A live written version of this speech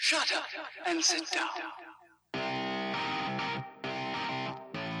Shut up and sit down.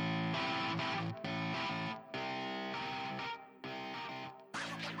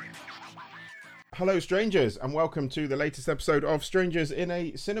 Hello, strangers, and welcome to the latest episode of Strangers in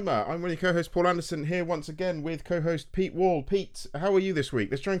a Cinema. I'm one of your co-hosts, Paul Anderson, here once again with co-host Pete Wall. Pete, how are you this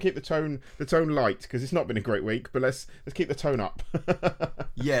week? Let's try and keep the tone light, because it's not been a great week, but let's keep the tone up.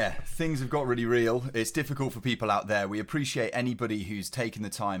 Yeah, things have got really real. It's difficult for people out there. We appreciate anybody who's taken the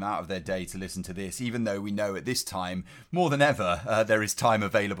time out of their day to listen to this, even though we know at this time, more than ever, there is time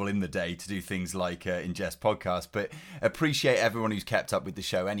available in the day to do things like ingest podcasts. But appreciate everyone who's kept up with the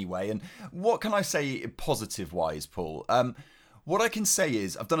show anyway. And what can I say positive-wise, Paul? What I can say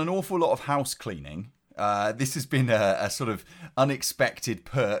is I've done an awful lot of house cleaning. This has been a sort of unexpected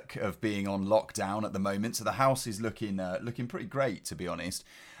perk of being on lockdown at the moment. So the house is looking pretty great, to be honest.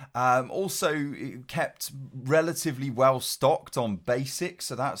 Also kept relatively well stocked on basics,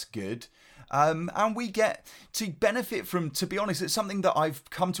 so that's good. And we get to benefit from, to be honest, it's something that I've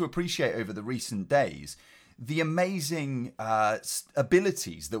come to appreciate over the recent days. The amazing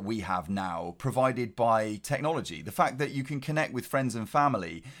abilities that we have now provided by technology. The fact that you can connect with friends and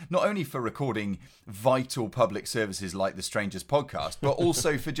family, not only for recording vital public services like the Strangers podcast, but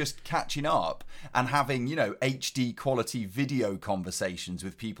also for just catching up and having, HD quality video conversations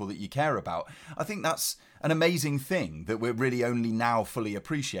with people that you care about. I think that's an amazing thing that we're really only now fully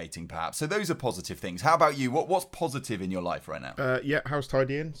appreciating, perhaps. So those are positive things. How about you? What's positive in your life right now? Yeah, house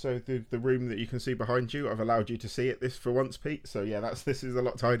tidying. So the room that you can see behind you, I've allowed you to see it this for once, Pete. So yeah, this is a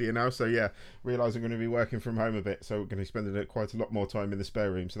lot tidier now. So yeah, realise I'm going to be working from home a bit, so we're going to be spending quite a lot more time in the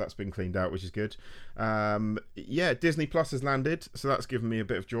spare room. So that's been cleaned out, which is good. Yeah, Disney Plus has landed, so that's given me a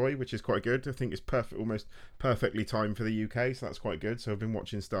bit of joy, which is quite good. I think it's almost perfectly timed for the UK, so that's quite good. So I've been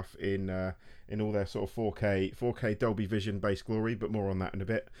watching stuff in all their sort of 4K Dolby Vision based glory, but more on that in a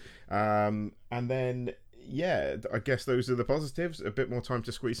bit. And then, yeah, I guess those are the positives. A bit more time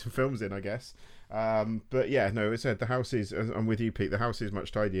to squeeze some films in, I guess. But yeah, no, as I said, the house is, I'm with you, Pete, the house is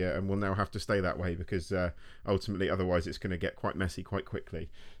much tidier and will now have to stay that way because ultimately otherwise it's going to get quite messy quite quickly.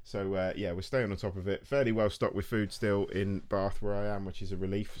 So yeah, we're staying on top of it. Fairly well stocked with food still in Bath where I am, which is a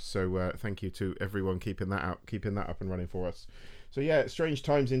relief. So thank you to everyone keeping that up and running for us. So yeah, strange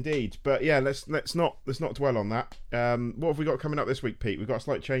times indeed. But yeah, let's not dwell on that. What have we got coming up this week, Pete? We've got a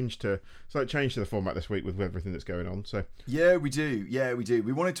slight change to the format this week with everything that's going on. So yeah, we do.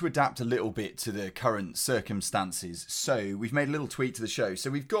 We wanted to adapt a little bit to the current circumstances. So we've made a little tweak to the show. So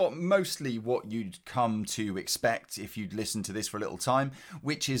we've got mostly what you'd come to expect if you'd listened to this for a little time,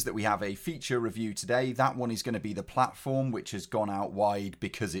 which is that we have a feature review today. That one is going to be The Platform, which has gone out wide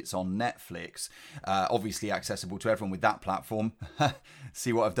because it's on Netflix. Obviously accessible to everyone with that platform.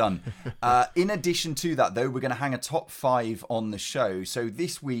 See what I've done. In addition to that, though, we're going to hang a top 5 on the show. So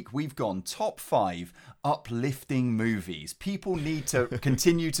this week we've gone top 5 uplifting movies. People need to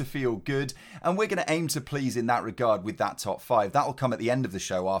continue to feel good, and we're going to aim to please in that regard with that top 5. That'll come at the end of the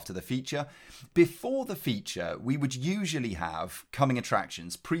show after the feature. Before the feature, we would usually have coming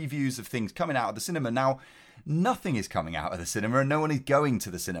attractions, previews of things coming out of the cinema. Now, nothing is coming out of the cinema and no one is going to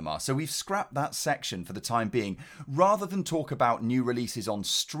the cinema. So we've scrapped that section for the time being. Rather than talk about new releases on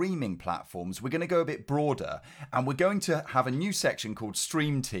streaming platforms, we're going to go a bit broader and we're going to have a new section called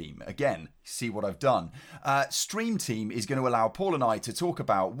Stream Team. Again, see what I've done. Stream Team is going to allow Paul and I to talk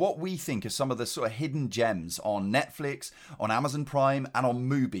about what we think are some of the sort of hidden gems on Netflix, on Amazon Prime and on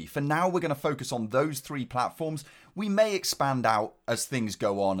Mubi. For now, we're going to focus on those 3 platforms. We may expand out as things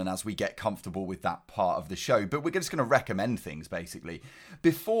go on and as we get comfortable with that part of the show, but we're just going to recommend things, basically.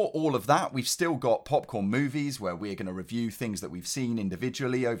 Before all of that, we've still got Popcorn Movies, where we're going to review things that we've seen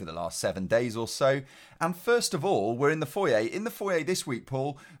individually over the last 7 days or so. And first of all, we're in the foyer. In the foyer this week,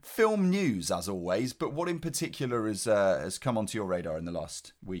 Paul, film news, as always, but what in particular has come onto your radar in the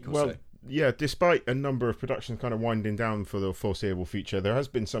last week or so? Yeah, despite a number of productions kind of winding down for the foreseeable future, there has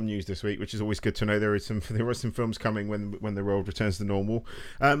been some news this week, which is always good to know. There are some films coming when the world returns to normal.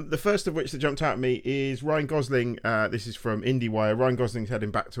 The first of which that jumped out at me is Ryan Gosling. This is from IndieWire. Ryan Gosling's heading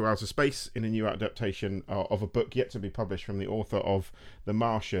back to outer space in a new adaptation of a book yet to be published from the author of The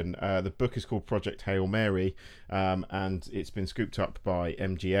Martian. The book is called Project Hail Mary, and it's been scooped up by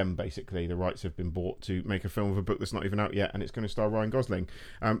MGM. Basically, the rights have been bought to make a film of a book that's not even out yet, and it's going to star Ryan Gosling.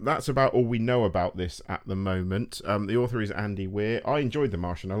 That's about about all we know about this at the moment. The author is Andy Weir. I enjoyed The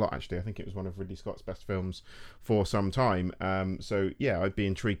Martian a lot, actually. I think it was one of Ridley Scott's best films for some time. So yeah, I'd be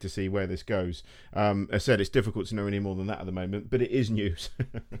intrigued to see where this goes. As I said, it's difficult to know any more than that at the moment, but it is news.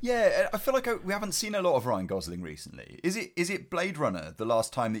 Yeah, I feel like we haven't seen a lot of Ryan Gosling recently. Is it Blade Runner the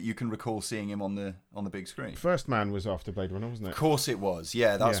last time that you can recall seeing him on the big screen? First Man was after Blade Runner, wasn't it? Of course it was.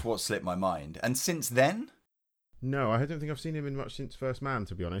 Yeah, that's what slipped my mind. And since then? No, I don't think I've seen him in much since First Man,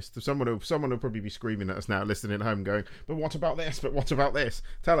 to be honest. Someone will probably be screaming at us now, listening at home, going, "But what about this? But what about this?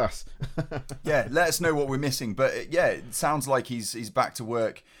 Tell us." Yeah, let us know what we're missing. But yeah, it sounds like he's back to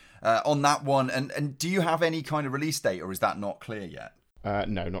work on that one. And do you have any kind of release date, or is that not clear yet?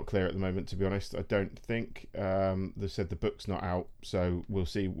 No, not clear at the moment, to be honest. I don't think. They said the book's not out, so we'll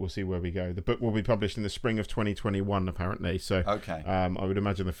see where we go. The book will be published in the spring of 2021, apparently. So okay. I would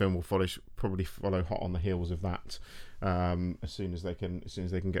imagine the film will probably follow hot on the heels of that, as soon as they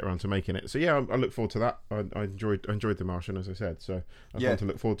can get around to making it. So yeah, I look forward to that. I enjoyed The Martian, as I said. So I've one to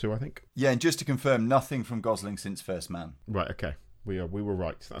look forward to, I think. Yeah, and just to confirm, nothing from Gosling since First Man. Right. Okay. We were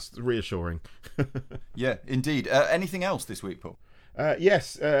right. That's reassuring. Yeah, indeed. Anything else this week, Paul?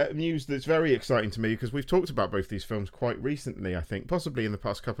 Yes, news that's very exciting to me because we've talked about both these films quite recently, I think, possibly in the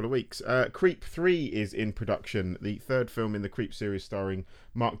past couple of weeks. Creep 3 is in production, the third film in the Creep series starring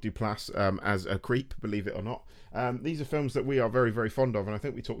Mark Duplass as a creep, believe it or not. These are films that we are very, very fond of, and I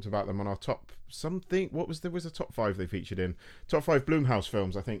think we talked about them on our top something. There was a top 5 they featured in. Top 5 Blumhouse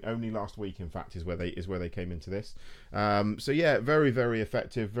films, I think, only last week, in fact, is where they came into this. So yeah, very, very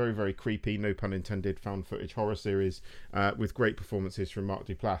effective, very, very creepy, no pun intended, found footage horror series with great performances from Mark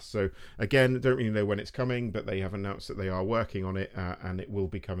Duplass. So again, don't really know when it's coming, but they have announced that they are working on it and it will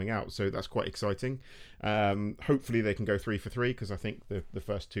be coming out. So that's quite exciting. Hopefully they can go 3 for 3 because I think the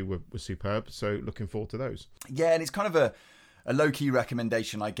first two were superb. So looking forward to those. Yeah, and it's kind of a low-key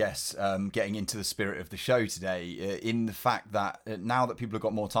recommendation, I guess, getting into the spirit of the show today, in the fact that now that people have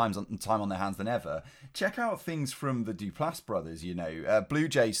got more time on their hands than ever, check out things from the Duplass brothers, Blue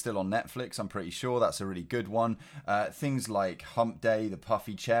Jay's still on Netflix, I'm pretty sure. That's a really good one. Things like Hump Day, The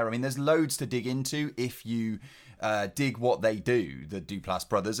Puffy Chair. I mean, there's loads to dig into if you dig what they do, the Duplass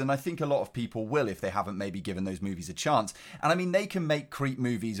brothers, and I think a lot of people will if they haven't maybe given those movies a chance. And I mean, they can make creep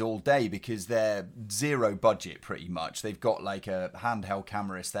movies all day because they're zero budget pretty much. They've got like a handheld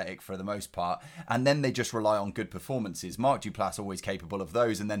camera aesthetic for the most part, and then they just rely on good performances. Mark Duplass always capable of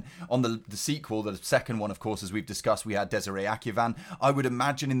those. And then on the sequel, the second one, of course, as we've discussed, we had Desiree Akhavan. I would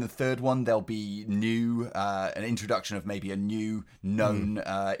imagine in the third one there'll be an introduction of maybe a new known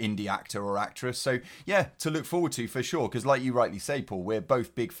indie actor or actress. So yeah, to look forward to for sure, because like you rightly say, Paul, we're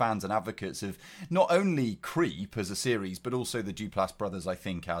both big fans and advocates of not only Creep as a series, but also the Duplass brothers, I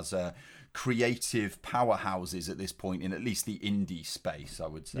think, as creative powerhouses at this point in at least the indie space, I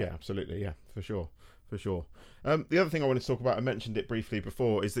would say. Yeah, absolutely. Yeah, for sure. The other thing I wanted to talk about, I mentioned it briefly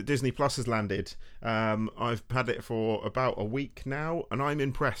before, is that Disney Plus has landed. I've had it for about a week now, and I'm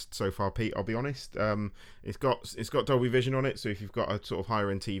impressed so far, Pete. I'll be honest. It's got Dolby Vision on it, so if you've got a sort of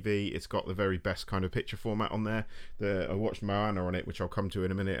higher end TV, it's got the very best kind of picture format on there. I watched Moana on it, which I'll come to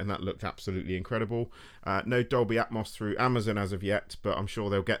in a minute, and that looked absolutely incredible. No Dolby Atmos through Amazon as of yet, but I'm sure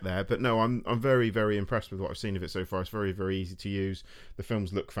they'll get there. But no, I'm very, very impressed with what I've seen of it so far. It's very, very easy to use. The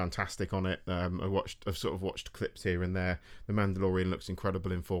films look fantastic on it. I've sort of watched clips here and there. The Mandalorian looks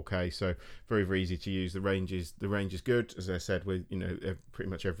incredible in 4K, so very, very easy to use. The range is good, as I said. With pretty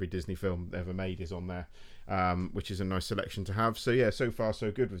much every Disney film ever made is on there, which is a nice selection to have. So yeah, so far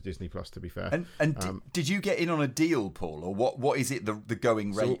so good with Disney Plus, to be fair. And did you get in on a deal, Paul, or what is it the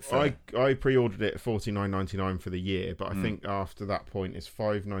going rate for? I pre-ordered it at $49.99 for the year, but I think after that point it's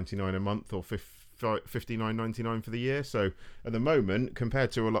 $5.99 a month or $59.99 for the year. So at the moment,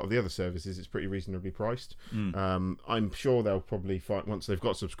 compared to a lot of the other services, it's pretty reasonably priced. I'm sure they'll probably find, once they've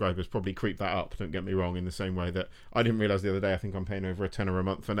got subscribers, probably creep that up, don't get me wrong, in the same way that I didn't realise the other day I think I'm paying over $10 a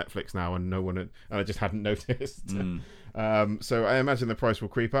month for Netflix now, and I just hadn't noticed. So I imagine the price will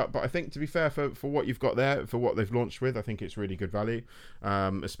creep up, but I think, to be fair, for what you've got there, for what they've launched with, I think it's really good value,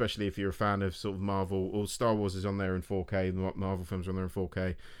 especially if you're a fan of sort of Marvel, or Star Wars is on there in 4K, the Marvel films are on there in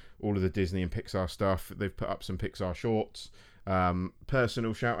 4K, all of the Disney and Pixar stuff. They've put up some Pixar shorts.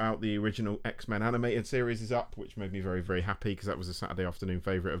 Personal shout out, the original X-Men animated series is up, which made me very, very happy because that was a Saturday afternoon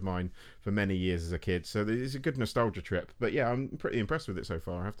favourite of mine for many years as a kid. So it's a good nostalgia trip. But yeah, I'm pretty impressed with it so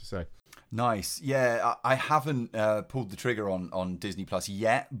far, I have to say. Nice. Yeah, I haven't pulled the trigger on Disney Plus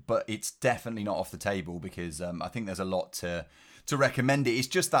yet, but it's definitely not off the table because I think there's a lot to recommend it. It's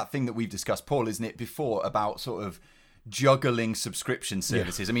just that thing that we've discussed, Paul, isn't it, before, about sort of juggling subscription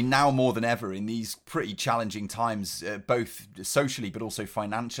services. I mean, now more than ever in these pretty challenging times, both socially but also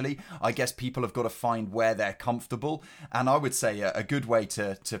financially, I guess people have got to find where they're comfortable. And I would say a good way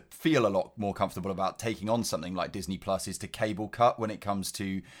to feel a lot more comfortable about taking on something like Disney Plus is to cable cut when it comes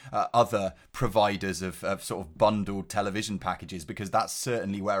to other providers of sort of bundled television packages, because that's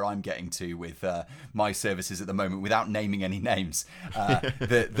certainly where I'm getting to with my services at the moment, without naming any names.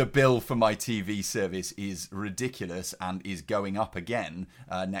 The bill for my TV service is ridiculous and is going up again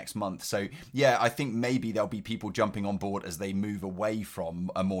next month. So yeah, I think maybe there'll be people jumping on board as they move away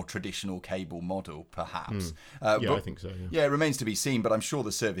from a more traditional cable model, perhaps. But, I think so. Yeah, it remains to be seen, but I'm sure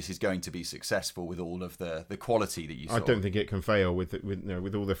the service is going to be successful with all of the quality that you saw. I don't think it can fail with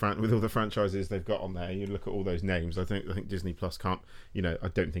all the franchises they've got on there. You look at all those names. I think Disney Plus can't. I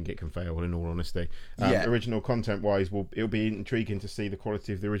don't think it can fail. In all honesty, original content wise, it'll be intriguing to see the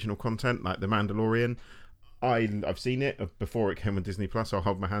quality of the original content, like The Mandalorian. I've seen it before it came on Disney Plus. I'll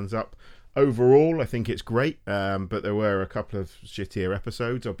hold my hands up. Overall, I think it's great, but there were a couple of shittier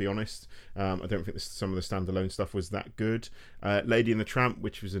episodes, I'll be honest. I don't think some of the standalone stuff was that good. Lady and the Tramp,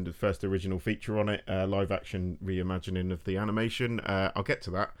 which was in the first original feature on it, live action reimagining of the animation. I'll get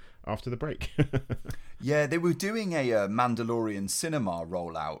to that after the break. Yeah, they were doing a Mandalorian cinema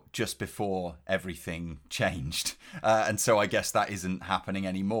rollout just before everything changed. And so I guess that isn't happening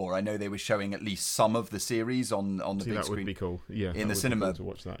anymore. I know they were showing at least some of the series on the big screen. That would be cool. Yeah, in the cinema. Cool to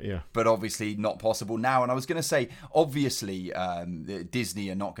watch that, yeah. But obviously not possible now. And I was going to say, obviously,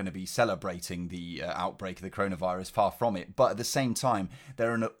 Disney are not going to be celebrating the outbreak of the coronavirus, far from it. But at the same time, there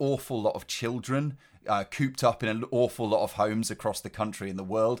are an awful lot of children cooped up in an awful lot of homes across the country and the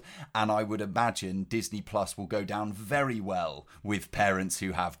world, and I would imagine Disney Plus will go down very well with parents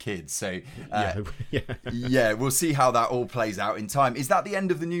who have kids. So yeah, we'll see how that all plays out in time. Is that the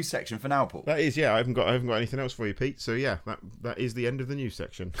end of the news section for now, Paul? That is, yeah. I haven't got anything else for you, Pete. So yeah, that is the end of the news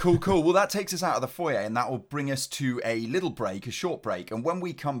section. Cool. Well, that takes us out of the foyer, and that will bring us to a little break, a short break. And when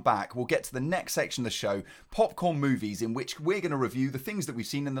we come back, we'll get to the next section of the show, Popcorn Movies, in which we're going to review the things that we've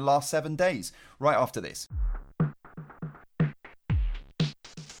seen in the last 7 days. Right after this.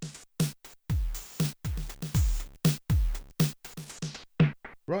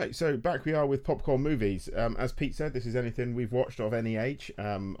 Right, so back we are with Popcorn Movies. As Pete said, this is anything we've watched of any age,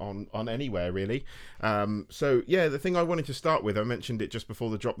 on anywhere really. So yeah, the thing I wanted to start with, I mentioned it just before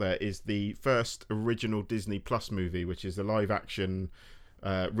the drop there, is the first original Disney Plus movie, which is the live action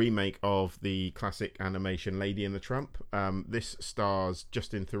remake of the classic animation Lady and the Tramp. This stars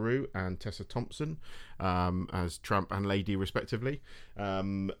Justin Theroux and Tessa Thompson as Tramp and Lady respectively.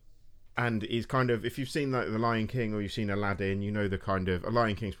 And is kind of, if you've seen like The Lion King or you've seen Aladdin, you know the kind of,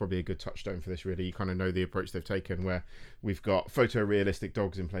 Lion King's probably a good touchstone for this really. You kind of know the approach they've taken, where we've got photorealistic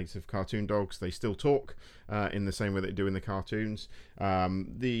dogs in place of cartoon dogs. They still talk in the same way they do in the cartoons.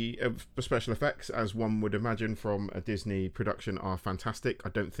 The special effects, as one would imagine from a Disney production, are fantastic. I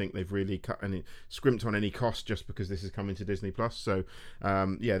don't think they've really scrimped on any cost just because this is coming to Disney Plus. So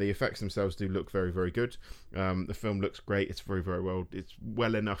yeah, the effects themselves do look very, very good. The film looks great. It's very, very well. It's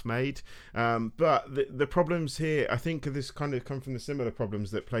well enough made. But the problems here, I think, this kind of come from the similar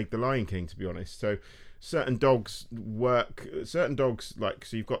problems that plagued The Lion King, to be honest. So certain dogs, like, so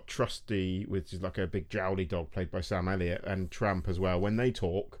you've got Trusty, which is like a big jowly dog played by Sam Elliott, and Tramp as well. When they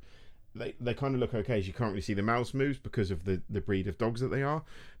talk, they kind of look okay, as you can't really see the mouth moves because of the breed of dogs that they are.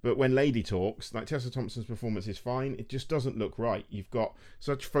 But when Lady talks, like, Tessa Thompson's performance is fine. It just doesn't look right. You've got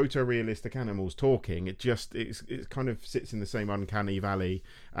such photorealistic animals talking. It kind of sits in the same uncanny valley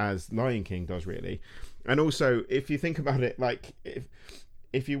as Lion King does, really. And also, if you think about it, like,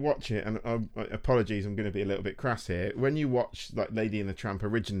 if you watch it, and apologies, I'm going to be a little bit crass here. When you watch like Lady and the Tramp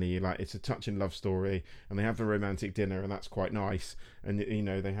originally, like, it's a touching love story, and they have the romantic dinner, and that's quite nice. And you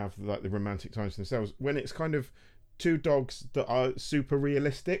know, they have like the romantic times themselves. When it's kind of two dogs that are super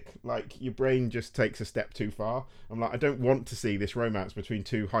realistic, like, your brain just takes a step too far. I'm like, I don't want to see this romance between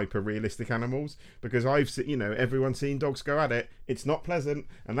two hyper realistic animals, because I've seen, you know, everyone's seen dogs go at it. It's not pleasant,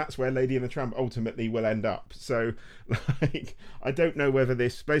 and that's where Lady and the Tramp ultimately will end up. So, like, I don't know whether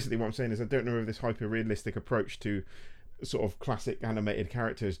this, basically what I'm saying is, I don't know whether this hyper realistic approach to sort of classic animated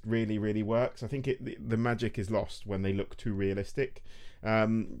characters really, really works. I think the magic is lost when they look too realistic.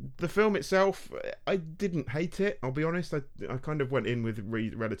 The film itself, I didn't hate it, I'll be honest. I kind of went in with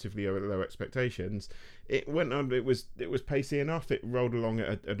relatively low expectations. It went on, it was pacey enough, it rolled along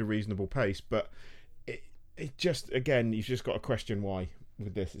at a reasonable pace, but it just, again, you've just got to question why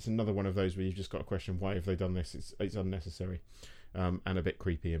with this. It's another one of those where you've just got to question why have they done this. It's unnecessary, and a bit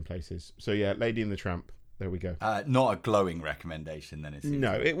creepy in places. So yeah, Lady and the Tramp, there we go. Not a glowing recommendation, then. It seems.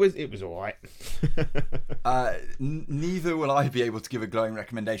 No, it was all right. Neither will I be able to give a glowing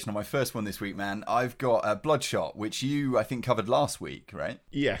recommendation on my first one this week, man. I've got Bloodshot, which you, I think, covered last week, right?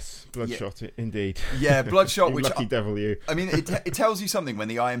 Yes, Bloodshot, indeed. Yeah, Bloodshot. Which lucky devil, you. I mean, it tells you something when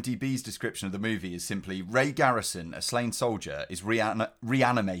the IMDb's description of the movie is simply Ray Garrison, a slain soldier, is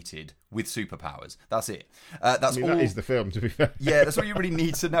reanimated with superpowers. That's it. That's all. That is the film, to be fair. Yeah, that's all you really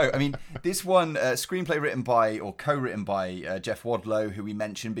need to know. I mean, this one, screenplay written by, or co-written by Jeff Wadlow, who we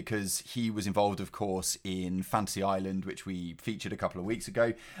mentioned because he was involved, of course, in Fantasy Island, which we featured a couple of weeks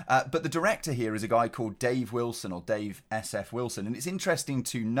ago. But the director here is a guy called Dave Wilson, or Dave S.F. Wilson. And it's interesting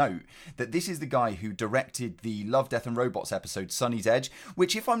to note that this is the guy who directed the Love, Death and Robots episode, Sunny's Edge,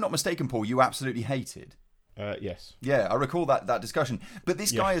 which, if I'm not mistaken, Paul, you absolutely hated. Yes. Yeah, I recall that discussion. But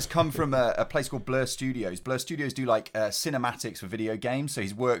this guy has come from a place called Blur Studios. Blur Studios do like cinematics for video games. So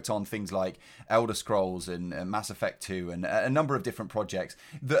he's worked on things like Elder Scrolls and Mass Effect 2 and a number of different projects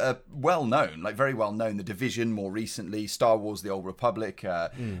that are well known, like very well known. The Division more recently, Star Wars: The Old Republic.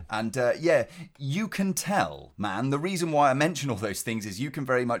 And yeah, you can tell, man. The reason why I mention all those things is you can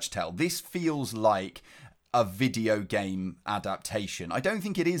very much tell. This feels like a video game adaptation. I don't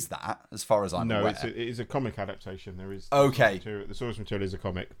think it is that, as far as I'm aware. No, it is a comic adaptation. There is okay. The source material is a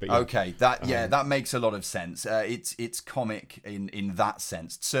comic. But yeah. Okay, that makes a lot of sense. It's comic in that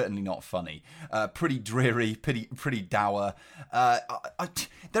sense. Certainly not funny. Pretty dreary, pretty dour.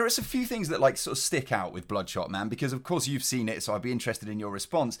 There are a few things that like sort of stick out with Bloodshot, man, because of course you've seen it, so I'd be interested in your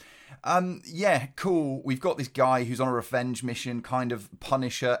response. Yeah, cool. We've got this guy who's on a revenge mission, kind of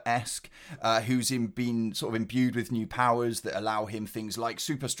Punisher-esque, who's been sort of imbued with new powers that allow him things like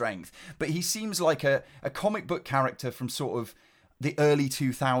super strength. But he seems like a comic book character from sort of the early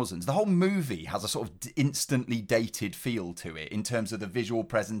 2000s. The whole movie has a sort of instantly dated feel to it in terms of the visual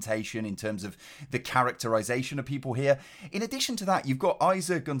presentation, in terms of the characterization of people here. In addition to that, you've got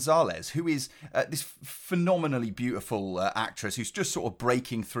Isa Gonzalez, who is this phenomenally beautiful actress who's just sort of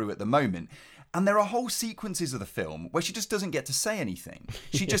breaking through at the moment. And there are whole sequences of the film where she just doesn't get to say anything.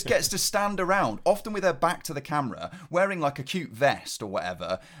 She just gets to stand around, often with her back to the camera, wearing like a cute vest or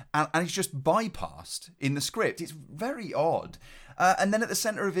whatever, and it's just bypassed in the script. It's very odd. And then at the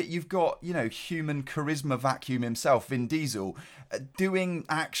centre of it, you've got, human charisma vacuum himself, Vin Diesel, doing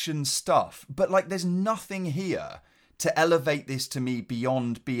action stuff. But like, there's nothing here to elevate this to me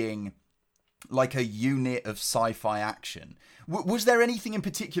beyond being like a unit of sci-fi action. Was there anything in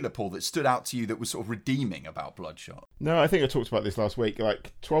particular, Paul, that stood out to you that was sort of redeeming about Bloodshot? No, I think I talked about this last week.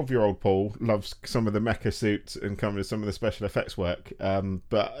 Like, 12-year-old Paul loves some of the mecha suits and some of the special effects work.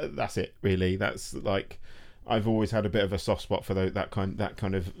 But that's it, really. That's like, I've always had a bit of a soft spot for that kind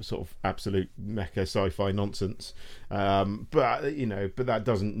of sort of absolute mecha sci-fi nonsense. But that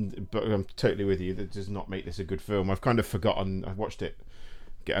doesn't. But I'm totally with you. That does not make this a good film. I've kind of forgotten. I watched it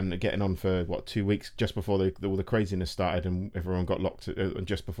getting on for 2 weeks just before all the craziness started and everyone got locked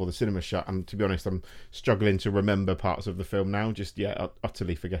just before the cinema shut. And to be honest, I'm struggling to remember parts of the film now. Just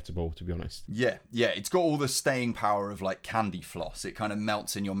utterly forgettable, to be honest. Yeah, it's got all the staying power of like candy floss. It kind of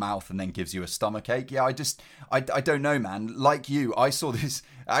melts in your mouth and then gives you a stomachache. Yeah, I don't know, man. Like you, I saw this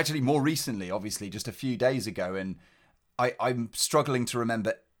actually more recently, obviously just a few days ago, and I'm struggling to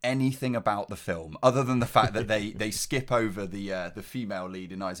remember anything about the film other than the fact that they skip over the female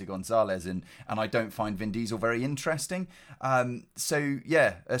lead in Isa Gonzalez, and I don't find Vin Diesel very interesting. So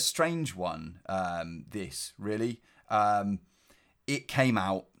yeah, a strange one. This really, it came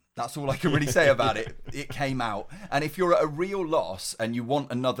out. That's all I can really say about it. It came out. And if you're at a real loss and you want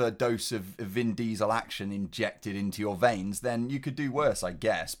another dose of Vin Diesel action injected into your veins, then you could do worse, I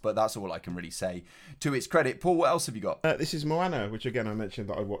guess. But that's all I can really say to its credit. Paul, what else have you got? This is Moana, which again I mentioned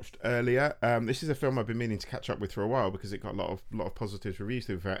that I watched earlier. This is a film I've been meaning to catch up with for a while because it got a lot of positive reviews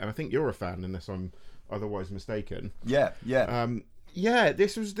to it. And I think you're a fan, unless I'm otherwise mistaken. Yeah. Yeah,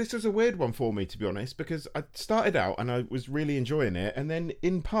 this was a weird one for me, to be honest, because I started out and I was really enjoying it, and then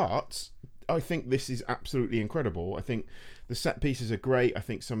in parts, I think this is absolutely incredible. I think the set pieces are great. I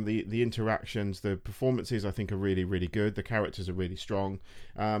think some of the interactions, the performances, I think are really, really good. The characters are really strong.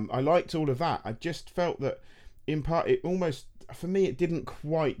 I liked all of that. I just felt that in part, it almost, for me, it didn't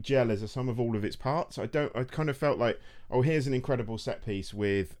quite gel as a sum of all of its parts. I kind of felt like, oh, here's an incredible set piece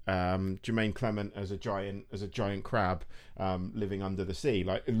with Jermaine Clement as a giant crab living under the sea.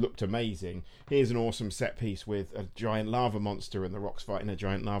 Like, it looked amazing. Here's an awesome set piece with a giant lava monster and the Rock's fighting a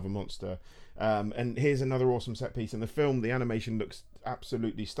giant lava monster. And here's another awesome set piece. And the film, the animation looks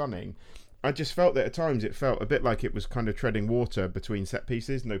absolutely stunning. I just felt that at times it felt a bit like it was kind of treading water between set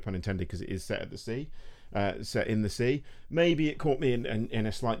pieces, no pun intended, because it is set at the sea. set in the sea. Maybe it caught me in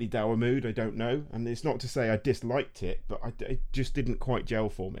a slightly dour mood, I don't know. And it's not to say I disliked it, but it just didn't quite gel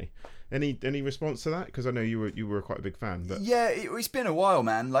for me. Any response to that? Because I know you were quite a big fan. But yeah, it's been a while,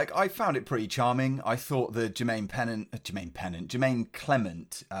 man. Like, I found it pretty charming. I thought the Jermaine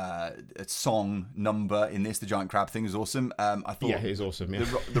Clement song number in this, the Giant Crab thing, was awesome. I thought it is awesome. Yeah.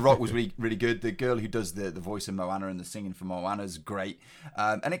 The Rock was really, really good. The girl who does the voice of Moana and the singing for Moana is great.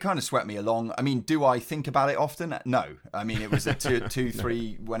 And it kind of swept me along. I mean, do I think about it often? No. I mean, it was a two,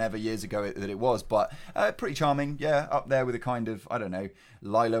 three, whenever years ago that it was, but pretty charming. Yeah, up there with a kind of, I don't know,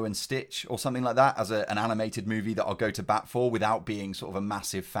 Lilo and Stitch or something like that as an animated movie that I'll go to bat for without being sort of a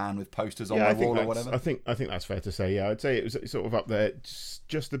massive fan with posters on my wall or whatever. I think that's fair to say. Yeah, I'd say it was sort of up there,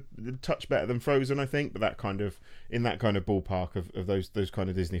 just the touch better than Frozen, I think, but that kind of in that kind of ballpark of those kind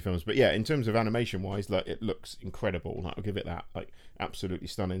of Disney films. But yeah, in terms of animation wise, like, it looks incredible. I'll give it that, like, absolutely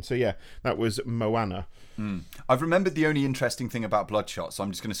stunning. So yeah, that was Moana. I've remembered the only interesting thing about Bloodshot, so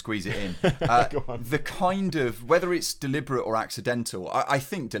I'm just going to squeeze it in. The kind of, whether it's deliberate or accidental, I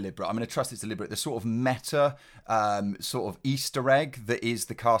think deliberate. I'm going to trust it's deliberate. The sort of meta, sort of Easter egg that is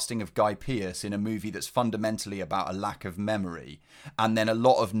the casting of Guy Pearce in a movie that's fundamentally about a lack of memory, and then a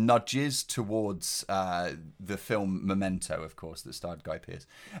lot of nudges towards the film Memento, of course, that starred Guy Pearce.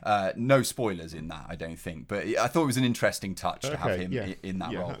 No spoilers in that, I don't think, but I thought it was an interesting touch to have him in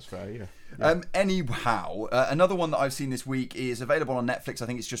that role. Yeah, that's fair. Yeah. Anyhow, another one that I've seen this week is available on Netflix. I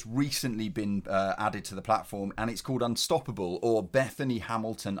think it's just recently been added to the platform, and it's called Unstoppable, or Bethany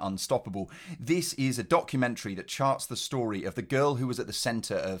Hamilton Unstoppable. This is a documentary that charts the story of the girl who was at the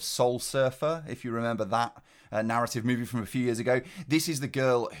centre of Soul Surfer, if you remember that narrative movie from a few years ago. This is the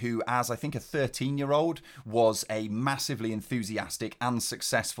girl who, as I think a 13-year-old, was a massively enthusiastic and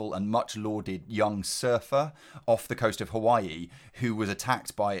successful and much lauded young surfer off the coast of Hawaii, who was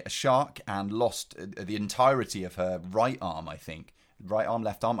attacked by a shark and lost the entirety of her right arm, I think. Right arm,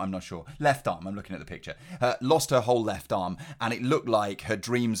 left arm, I'm not sure. Left arm, I'm looking at the picture. Lost her whole left arm, and it looked like her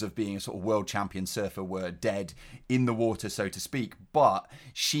dreams of being a sort of world champion surfer were dead in the water, so to speak. But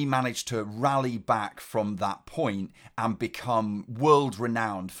she managed to rally back from that point and become world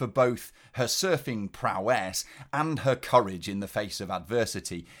renowned for both her surfing prowess and her courage in the face of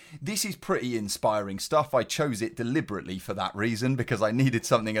adversity. This is pretty inspiring stuff. I chose it deliberately for that reason, because I needed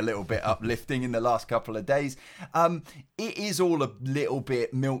something a little bit uplifting in the last couple of days. It is all a little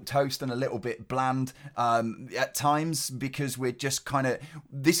bit milquetoast and a little bit bland at times, because we're just kind of,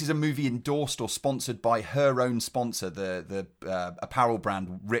 this is a movie endorsed or sponsored by her own sponsor, the apparel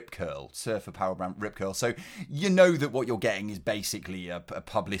brand Rip Curl, surf apparel brand Rip Curl. So you know that what you're getting is basically a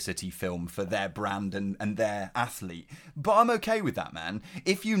publicity film for their brand and their athlete. But I'm okay with that, man.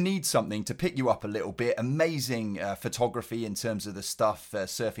 If you need something to pick you up a little bit, amazing photography in terms of the stuff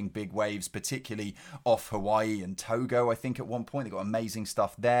surfing big waves, particularly off Hawaii and Togo, I think at one point. They got amazing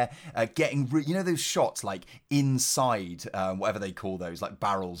stuff there. Getting, you know, those shots like inside, whatever they call those, like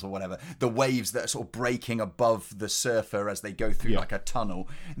barrels or whatever, the waves that are sort of breaking above the surfer as they go through like a tunnel.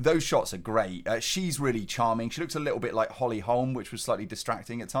 Those shots are great. She's really charming. She looks a little bit like Holly Holm, which was slightly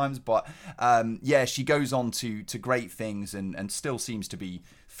distracting at times, but yeah, she goes on to great things and still seems to be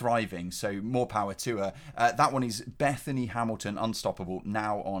thriving, so more power to her. That one is Bethany Hamilton Unstoppable,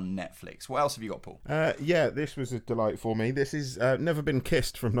 now on Netflix. What else have you got, Paul? Yeah, this was a delight for me. This is Never Been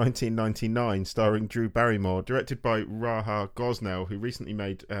Kissed from 1999, starring Drew Barrymore, directed by Raja Gosnell, who recently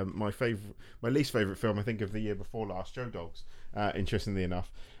made my least favourite film, I think, of the year before last, Joe Dogs, interestingly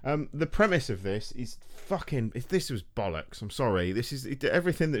enough. The premise of this is if this was bollocks, I'm sorry. This is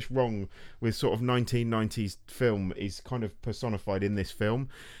everything that's wrong with sort of 1990s film is kind of personified in this film.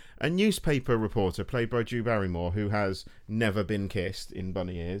 A newspaper reporter, played by Drew Barrymore, who has never been kissed in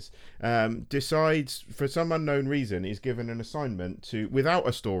bunny ears, decides, for some unknown reason, is given an assignment to, without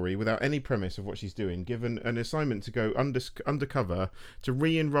a story, without any premise of what she's doing, given an assignment to go undercover, to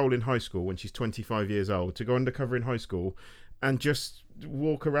re-enroll in high school when she's 25 years old, to go undercover in high school and just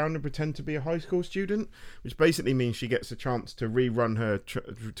walk around and pretend to be a high school student, which basically means she gets a chance to rerun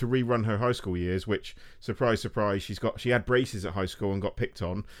her high school years, which, surprise surprise, she had braces at high school and got picked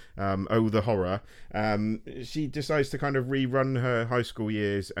on. Oh, the horror. She decides to kind of rerun her high school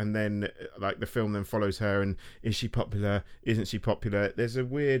years, and then like the film then follows her, and is she popular, isn't she popular? There's a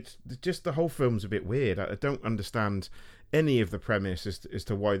weird, just the whole film's a bit weird. I don't understand any of the premise as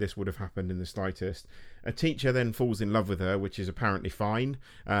to why this would have happened in the slightest. A teacher then falls in love with her, which is apparently fine.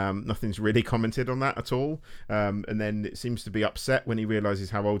 Nothing's really commented on that at all. And then it seems to be upset when he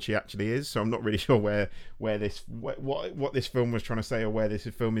realizes how old she actually is. So I'm not really sure where this what this film was trying to say or where this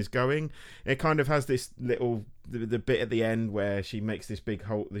film is going. It kind of has this little the bit at the end where she makes this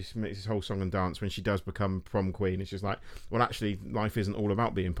whole song and dance when she does become prom queen. It's just like, well, actually, life isn't all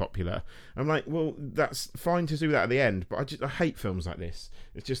about being popular. I'm like, well, that's fine to do that at the end, but I hate films like this.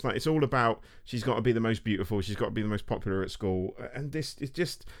 It's just like, it's all about she's got to be the most beautiful, she's got to be the most popular at school, and this is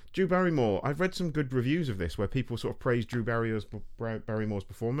just Drew Barrymore. I've read some good reviews of this where people sort of praise Drew Barrymore's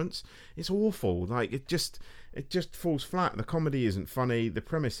performance. It's awful. Like, it just falls flat. The comedy isn't funny. The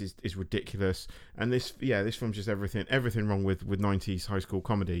premise is ridiculous. And this film's just everything wrong with 90s high school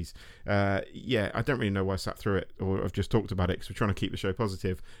comedies. I don't really know why I sat through it, or I've just talked about it because we're trying to keep the show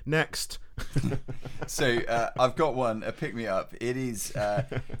positive. Next. So I've got one, a pick me up. It is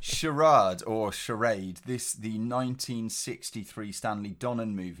Charade or Charade. The 1963 Stanley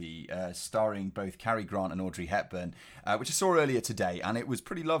Donen movie starring both Cary Grant and Audrey Hepburn, which I saw earlier today, and it was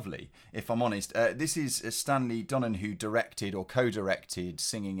pretty lovely, if I'm honest. This is Stanley Donen who directed or co-directed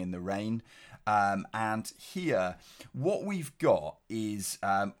Singing in the Rain. And here, what we've got is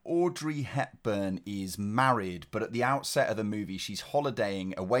Audrey Hepburn is married, but at the outset of the movie, she's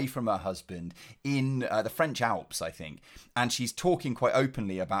holidaying away from her husband in the French Alps, I think. And she's talking quite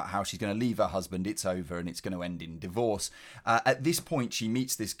openly about how she's going to leave her husband, it's over, and it's going to end in divorce. At this point, she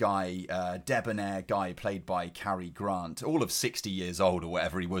meets this guy, debonair guy played by Cary Grant, all of 60 years old or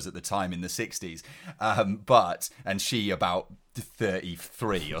whatever he was at the time in the 60s. And she about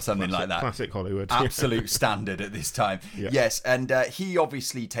 33 or something like that. Classic Hollywood. Absolute standard at this time. Yeah. Yes, and he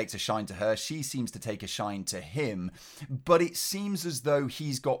obviously takes a shine to her. She seems to take a shine to him. But it seems as though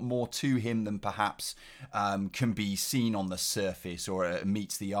he's got more to him than perhaps can be seen on the surface or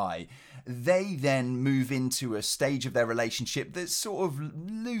meets the eye. They then move into a stage of their relationship that's sort of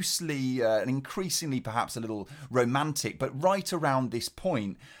loosely and increasingly perhaps a little romantic. But right around this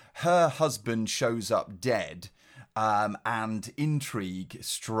point, her husband shows up dead. And intrigue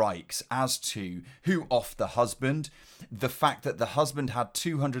strikes as to who offed the husband. The fact that the husband had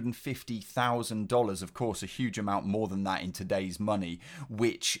 $250,000, of course, a huge amount more than that in today's money,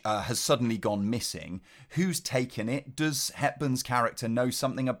 which has suddenly gone missing. Who's taken it? Does Hepburn's character know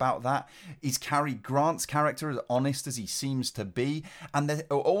something about that? Is Cary Grant's character as honest as he seems to be? And there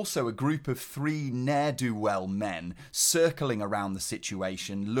are also a group of 3 ne'er-do-well men circling around the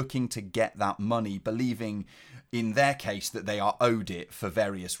situation, looking to get that money, believing in their case that they are owed it for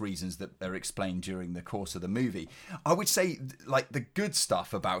various reasons that are explained during the course of the movie. I would say, like, the good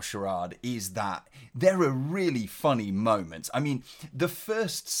stuff about Charade is that there are really funny moments. I mean, the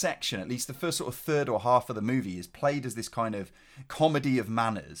first section, at least the first sort of third or half of the movie, is played as this kind of comedy of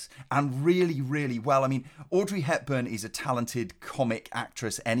manners, and really, really well. I mean, Audrey Hepburn is a talented comic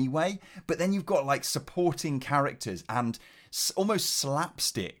actress anyway, but then you've got, like, supporting characters and almost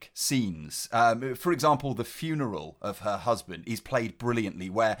slapstick scenes. For example, the funeral of her husband is played brilliantly,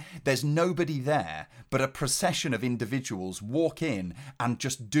 where there's nobody there, but a procession of individuals walk in and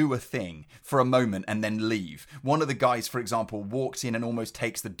just do a thing for a moment and then leave. One of the guys, for example, walks in and almost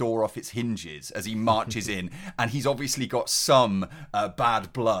takes the door off its hinges as he marches in, and he's obviously got some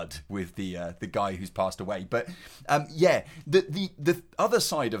bad blood with the guy who's passed away. But the other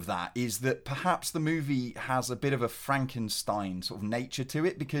side of that is that perhaps the movie has a bit of a Frankenstein sort of nature to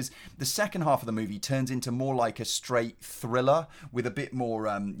it, because the second half of the movie turns into more like a straight thriller with a bit more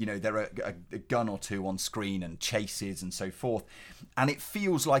there are a gun or two on screen and chases and so forth, and it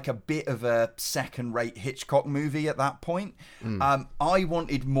feels like a bit of a second-rate Hitchcock movie at that point. I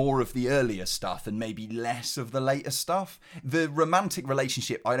wanted more of the earlier stuff and maybe less of the later stuff. The romantic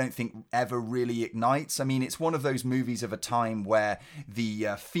relationship I don't think ever really ignites. I mean, it's one of those movies of a time where the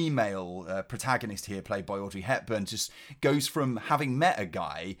female protagonist here, played by Audrey Hepburn, just goes from having met a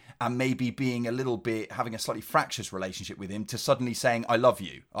guy and maybe being a little bit, having a slightly fractious relationship with him, to suddenly saying I love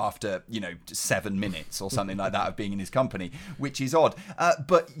you after 7 minutes or something like that of being in his company, which is odd.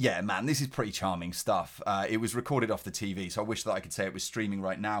 But yeah, man, this is pretty charming stuff. It was recorded off the TV, so I wish that I could say it was streaming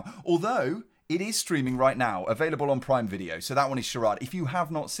right now, although it is streaming right now, available on Prime Video. So that one is Charade. If you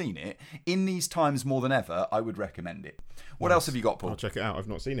have not seen it, in these times more than ever, I would recommend it. What else have you got, Paul? I'll check it out. I've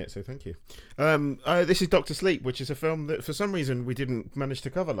not seen it, so thank you. This is Dr. Sleep, which is a film that for some reason we didn't manage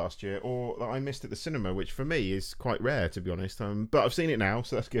to cover last year, or that I missed at the cinema, which for me is quite rare, to be honest. But I've seen it now,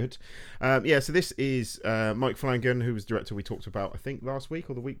 so that's good. So this is Mike Flanagan, who was the director we talked about, I think, last week,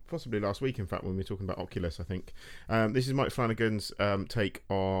 or possibly last week, in fact, when we were talking about Oculus, I think. This is Mike Flanagan's take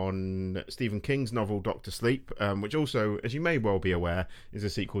on Stephen King's novel Dr. Sleep, which also, as you may well be aware, is a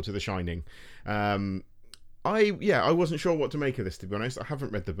sequel to The Shining. I wasn't sure what to make of this, to be honest. I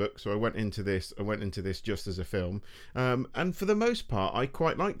haven't read the book, so I went into this just as a film, and for the most part, I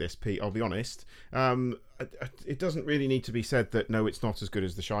quite like this, Pete. I'll be honest. It doesn't really need to be said that no, it's not as good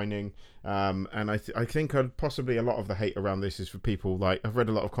as The Shining, and I think possibly a lot of the hate around this is for people like, I've read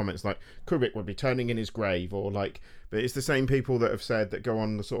a lot of comments like Kubrick would be turning in his grave, or like, but it's the same people that have said that go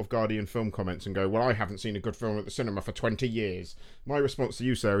on the sort of Guardian film comments and go, well, I haven't seen a good film at the cinema for 20 years. My response to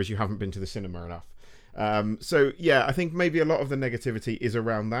you, sir, is you haven't been to the cinema enough. So yeah, I think maybe a lot of the negativity is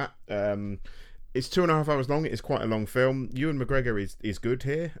around that. It's 2.5 hours long. It is quite a long film. Ewan McGregor is good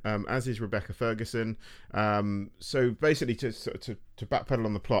here, as is Rebecca Ferguson. So basically, to backpedal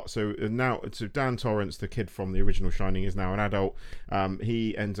on the plot, so Dan Torrance, the kid from the original Shining, is now an adult.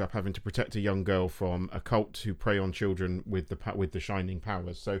 He ends up having to protect a young girl from a cult who prey on children with the Shining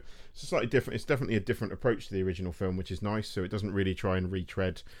powers. So it's slightly different. It's definitely a different approach to the original film, which is nice. So it doesn't really try and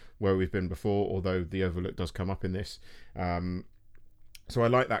retread where we've been before, although the Overlook does come up in this. So I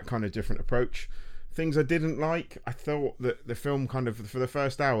like that kind of different approach. Things I didn't like, I thought that the film kind of, for the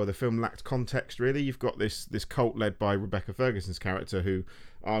first hour, the film lacked context, really. You've got this cult led by Rebecca Ferguson's character, who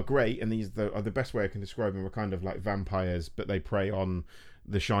are great, and these are the best way I can describe them, are kind of like vampires, but they prey on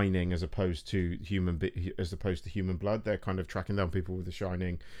the Shining as opposed to human blood. They're kind of tracking down people with the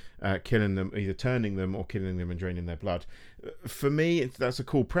Shining, killing them, either turning them or killing them and draining their blood. For me, that's a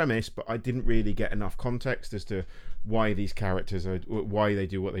cool premise, but I didn't really get enough context as to why these characters are, why they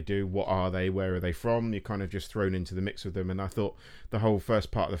do what they do, what are they, where are they from. You're kind of just thrown into the mix with them, and I thought the whole first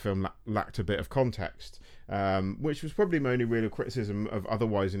part of the film lacked a bit of context, which was probably my only real criticism of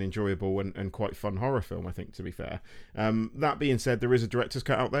otherwise an enjoyable and quite fun horror film, I think, to be fair. That being said, there is a director's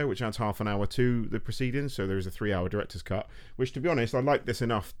cut out there which adds half an hour to the proceedings, so there is a 3-hour director's cut, which, to be honest, I like this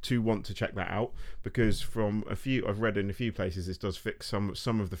enough to want to check that out, because from I've read in a few places, this does fix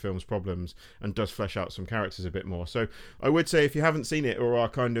some of the film's problems and does flesh out some characters a bit more. So I would say, if you haven't seen it, or are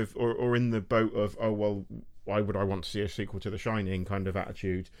kind of or in the boat of, oh well, why would I want to see a sequel to The Shining kind of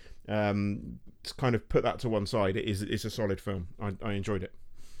attitude, kind of put that to one side. It's a solid film. I enjoyed it.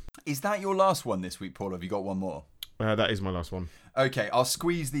 Is that your last one this week, Paul? Have you got one more? That is my last one. Okay, I'll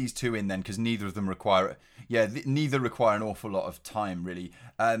squeeze these two in then, because neither of them require neither require an awful lot of time, really.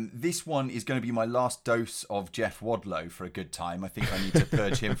 This one is going to be my last dose of Jeff Wadlow for a good time. I think I need to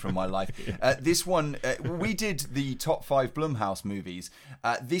purge him from my life. This one, we did the top 5 Blumhouse movies.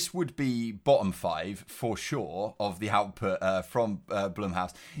 This would be bottom 5 for sure of the output from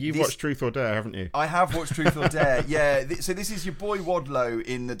Blumhouse. You've watched Truth or Dare, haven't you? I have watched Truth or Dare, yeah. So this is your boy Wadlow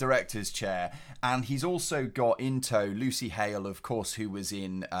in the director's chair, and he's also got in tow Lucy Hale, of course, who was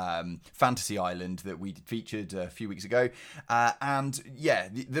in Fantasy Island that we featured a few weeks ago. And yeah,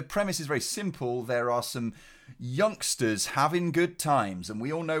 the premise is very simple. There are some youngsters having good times, and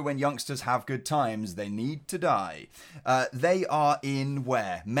we all know when youngsters have good times, they need to die. They are in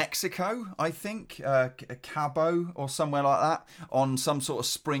where? Mexico, I think, Cabo or somewhere like that, on some sort of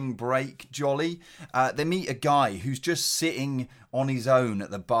spring break jolly. They meet a guy who's just sitting on his own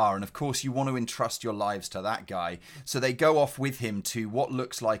at the bar, and of course you want to entrust your lives to that guy, so they go off with him to what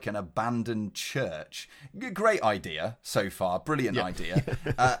looks like an abandoned church. Great idea so far, brilliant idea.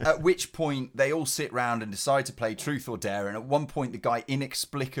 At which point they all sit round and decide to play Truth or Dare, and at one point the guy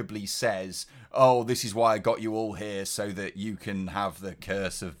inexplicably says, oh, this is why I got you all here, so that you can have the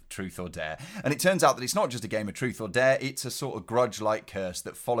curse of Truth or Dare. And it turns out that it's not just a game of Truth or Dare, it's a sort of grudge-like curse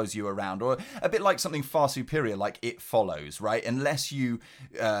that follows you around, or a bit like something far superior, like It Follows, right? Unless you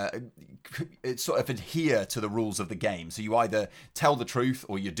sort of adhere to the rules of the game. So you either tell the truth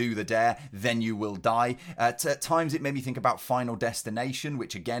or you do the dare, then you will die. At times it made me think about Final Destination,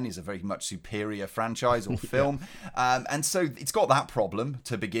 which again is a very much superior franchise or film. And so it's got that problem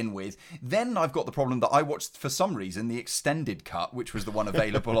to begin with. Then I've got the problem that I watched, for some reason, the extended cut, which was the one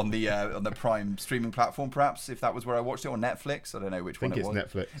available on the Prime streaming platform, perhaps, if that was where I watched it, or Netflix. I don't know which one it was. I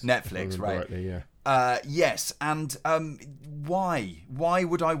think it's Netflix, right? Rightly, yeah. Yes, and why? Why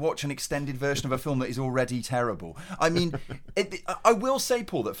would I watch an extended version of a film that is already terrible? I mean, I will say,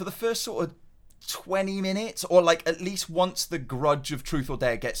 Paul, that for the first sort of 20 minutes, or like at least once the grudge of Truth or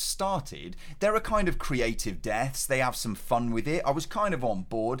Dare gets started, there are kind of creative deaths. They have some fun with it. I was kind of on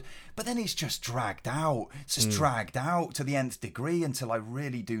board, but then it's just dragged out. It's just dragged out to the nth degree until I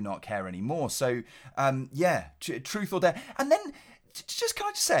really do not care anymore. So, Truth or Dare. And then, just can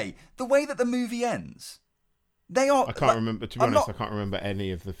I just say, the way that the movie ends, They are. I can't remember. To be honest, I can't remember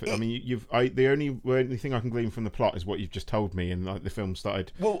any of the. I mean, the only thing I can glean from the plot is what you've just told me, and like the film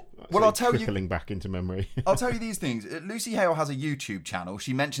started. Well, I'll tell you. Trickling back into memory. I'll tell you these things. Lucy Hale has a YouTube channel.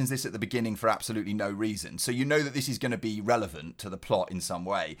 She mentions this at the beginning for absolutely no reason, so you know that this is going to be relevant to the plot in some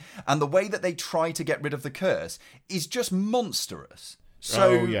way. And the way that they try to get rid of the curse is just monstrous.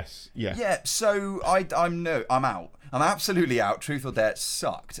 So, yes, yeah. Yeah, so I'm out. I'm absolutely out. Truth or Dare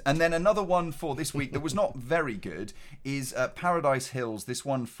sucked. And then another one for this week that was not very good is Paradise Hills. This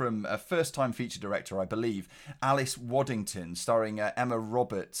one from a first-time feature director, I believe, Alice Waddington, starring Emma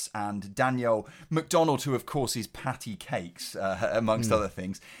Roberts and Danielle McDonald, who of course is Patty Cakes, amongst other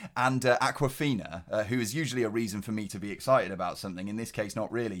things, and Awkwafina, who is usually a reason for me to be excited about something. In this case,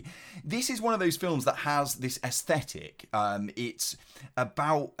 not really. This is one of those films that has this aesthetic. It's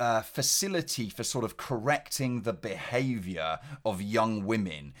about facility for sort of correcting the behaviour of young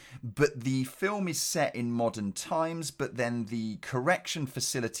women, but the film is set in modern times, but then the correction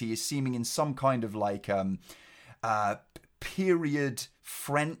facility is seeming in some kind of like period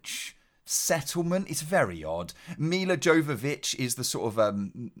French settlement. It's very odd. Mila Jovovich is the sort of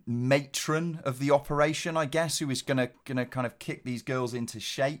matron of the operation, I guess, who is gonna kind of kick these girls into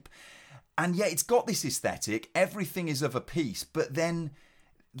shape. And yet it's got this aesthetic. Everything is of a piece, but then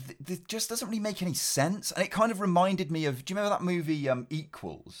it just doesn't really make any sense. And it kind of reminded me of, do you remember that movie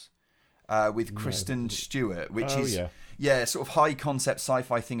Equals with Kristen Stewart, which is sort of high concept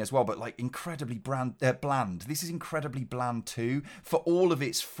sci-fi thing as well, but like incredibly bland. This is incredibly bland too, for all of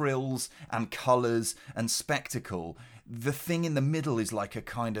its frills and colours and spectacle. The thing in the middle is like a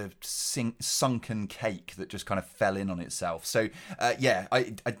kind of sunken cake that just kind of fell in on itself. So I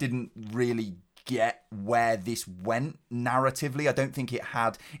didn't really get where this went narratively. I don't think it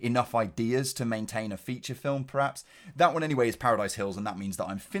had enough ideas to maintain a feature film, perhaps. That one anyway is Paradise Hills, and that means that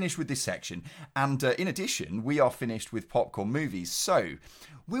I'm finished with this section. And in addition, we are finished with Popcorn Movies. So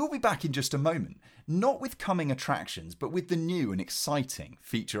we will be back in just a moment, not with coming attractions, but with the new and exciting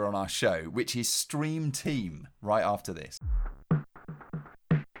feature on our show, which is Stream Team, right after this.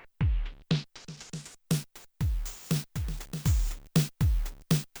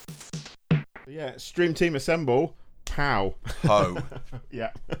 Yeah, Stream Team assemble. Pow. Ho.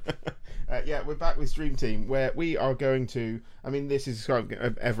 Yeah. We're back with Stream Team, where we are going to... I mean, this is kind of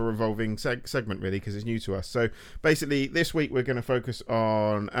an ever-evolving segment, really, because it's new to us. So, basically, this week we're going to focus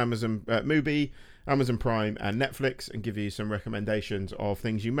on Amazon Mubi, Amazon Prime, and Netflix, and give you some recommendations of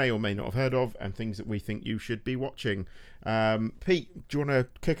things you may or may not have heard of, and things that we think you should be watching. Pete, do you want to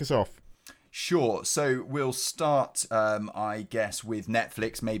kick us off? Sure. So we'll start, I guess, with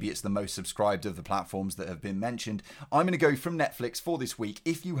Netflix. Maybe it's the most subscribed of the platforms that have been mentioned. I'm going to go from Netflix for this week,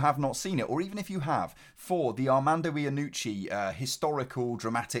 if you have not seen it, or even if you have, for the Armando Iannucci historical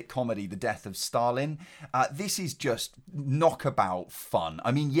dramatic comedy, The Death of Stalin. This is just knockabout fun.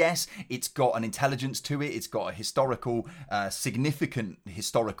 I mean, yes, it's got an intelligence to it. It's got a historical, significant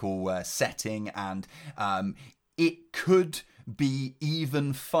historical setting, and it could be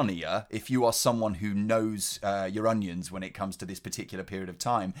even funnier if you are someone who knows your onions when it comes to this particular period of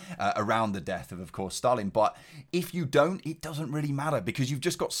time around the death of course, Stalin. But if you don't, it doesn't really matter, because you've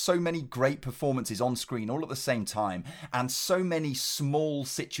just got so many great performances on screen all at the same time, and so many small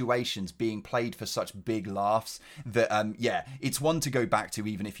situations being played for such big laughs that, it's one to go back to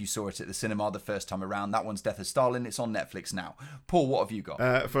even if you saw it at the cinema the first time around. That one's Death of Stalin. It's on Netflix now. Paul, what have you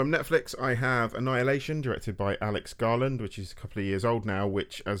got? From Netflix, I have Annihilation, directed by Alex Garland, which is a couple of years old now,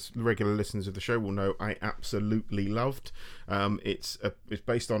 which, as regular listeners of the show will know, I absolutely loved. It's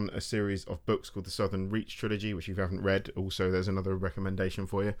based on a series of books called the Southern Reach trilogy, which if you haven't read, also there's another recommendation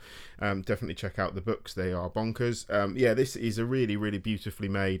for you. Definitely check out the books. They are bonkers. This is a really, really beautifully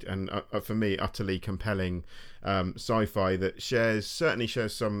made and for me utterly compelling sci-fi that certainly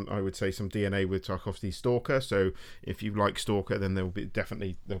shares some, I would say, some DNA with Tarkovsky's Stalker. So if you like Stalker, then there'll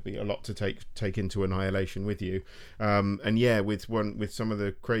be a lot to take into Annihilation with you. With some of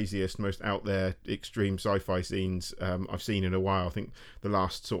the craziest, most out there, extreme sci-fi scenes I've seen in a while. I think the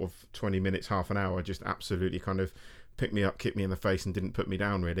last sort of 20 minutes, half an hour, just absolutely kind of picked me up, kicked me in the face, and didn't put me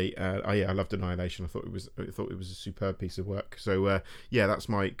down really. I loved Annihilation. I thought it was a superb piece of work. So that's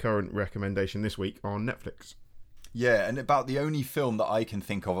my current recommendation this week on Netflix. Yeah, and about the only film that I can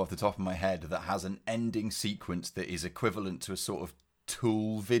think of off the top of my head that has an ending sequence that is equivalent to a sort of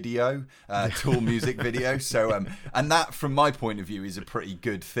Tool video, Tool music video. So, and that, from my point of view, is a pretty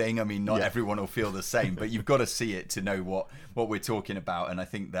good thing. I mean, not everyone will feel the same, but you've got to see it to know what we're talking about. And I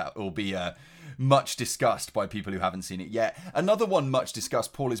think that will be much discussed by people who haven't seen it yet. Another one much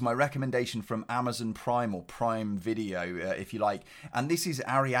discussed, Paul, is my recommendation from Amazon Prime or Prime Video, if you like. And this is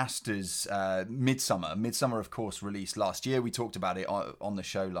Ari Aster's Midsummer. Midsummer, of course, released last year. We talked about it on the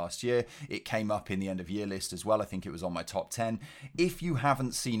show last year. It came up in the end of year list as well. I think it was on my top 10. If you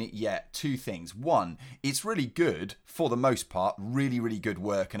haven't seen it yet, two things. One, it's really good for the most part. Really, really good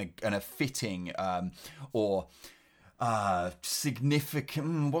work and a fitting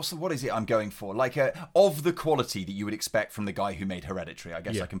significant, what is it I'm going for? Like of the quality that you would expect from the guy who made Hereditary, I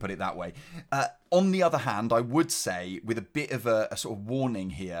guess I can put it that way. On the other hand, I would say, with a bit of a sort of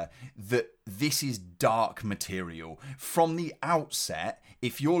warning here, that this is dark material. From the outset,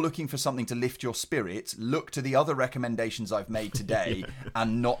 if you're looking for something to lift your spirits, look to the other recommendations I've made today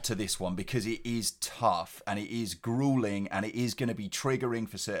and not to this one, because it is tough and it is grueling and it is going to be triggering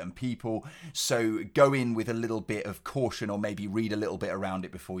for certain people. So go in with a little bit of caution, or maybe read a little bit around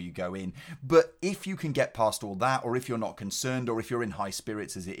it before you go in. But if you can get past all that, or if you're not concerned, or if you're in high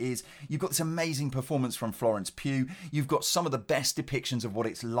spirits as it is, you've got this amazing performance from Florence Pugh. You've got some of the best depictions of what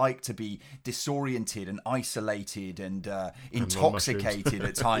it's like to be disoriented and isolated and intoxicated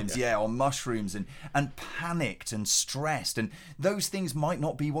at times, on mushrooms and panicked and stressed. And those things might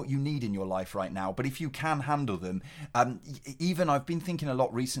not be what you need in your life right now, but if you can handle them, even I've been thinking a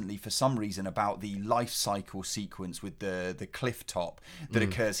lot recently for some reason about the life cycle sequence with the cliff top that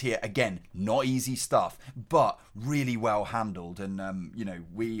occurs here. Again, not easy stuff, but really well handled. And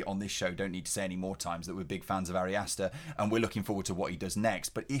we on this show don't need to say any more times that we're big fans of Ari Aster, and we're looking forward to what he does next.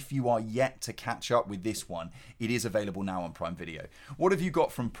 But if you are yet to catch up with this one, it is available now on Prime Video. What have you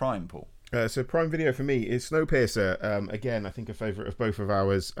got from Prime, Paul? So Prime Video for me is Snowpiercer. Again, I think a favourite of both of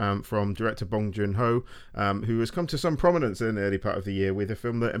ours, from director Bong Joon-ho, who has come to some prominence in the early part of the year with a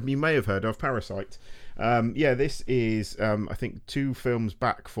film that you may have heard of, Parasite. This is, I think, 2 films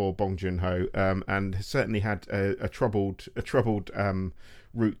back for Bong Joon-ho, and certainly had a troubled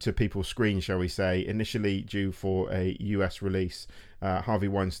route to people's screens, shall we say. Initially due for a US release, Harvey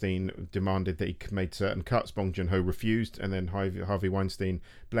Weinstein demanded that he made certain cuts. Bong Joon-ho refused, and then Harvey Weinstein,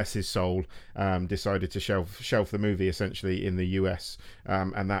 bless his soul, decided to shelf the movie essentially in the US,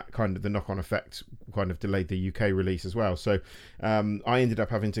 and that kind of the knock-on effect kind of delayed the UK release as well. So I ended up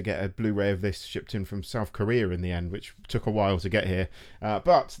having to get a Blu-ray of this shipped in from South Korea in the end, which took a while to get here.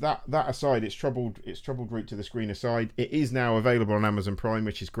 But that aside, its troubled route to the screen aside, it is now available on Amazon Prime,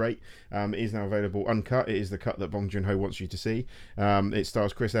 which is great. It is now available uncut. It is the cut that Bong Joon-ho wants you to see. It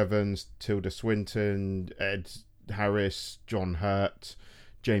stars Chris Evans, Tilda Swinton, Ed Harris, John Hurt,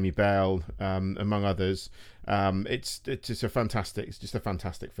 Jamie Bell, among others. It's just a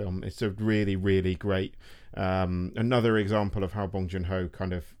fantastic film. It's a really, really great, another example of how Bong Joon-ho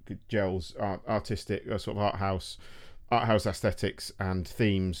kind of gels artistic, sort of art house aesthetics and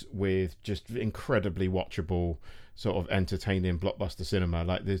themes with just incredibly watchable, sort of entertaining blockbuster cinema.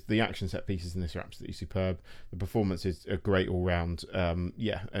 Like the action set pieces in this are absolutely superb. The performances are great all round.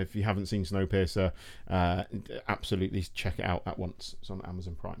 If you haven't seen Snowpiercer, absolutely check it out at once. It's on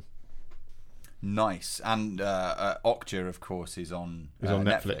Amazon Prime. Nice. And Okja, of course, is on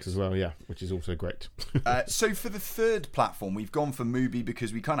Netflix as well, which is also great. So for the third platform, we've gone for Mubi,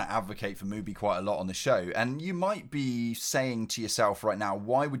 because we kind of advocate for Mubi quite a lot on the show. And you might be saying to yourself right now,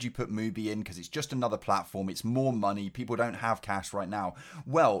 why would you put Mubi in? Because it's just another platform. It's more money. People don't have cash right now.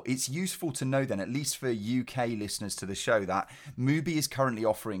 Well, it's useful to know then, at least for UK listeners to the show, that Mubi is currently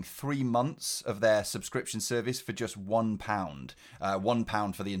offering 3 months of their subscription service for just £1.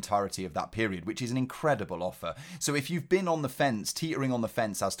 £1 for the entirety of that period, which is an incredible offer. So if you've been on the fence, teetering on the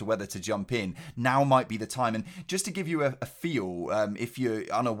fence as to whether to jump in, now might be the time. And just to give you a feel, if you're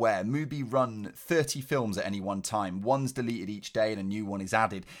unaware, Mubi run 30 films at any one time. One's deleted each day and a new one is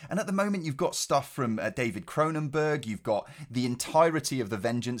added. And at the moment, you've got stuff from David Cronenberg. You've got the entirety of the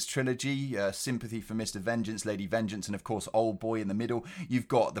Vengeance trilogy, Sympathy for Mr. Vengeance, Lady Vengeance, and of course, Old Boy in the middle. You've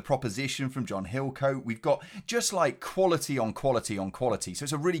got The Proposition from John Hillcoat. We've got just like quality on quality on quality. So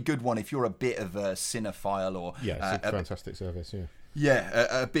it's a really good one if you're a bit of a cinephile or it's a fantastic service.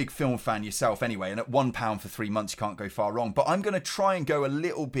 A big film fan yourself anyway, and at £1 for 3 months you can't go far wrong. But I'm going to try and go a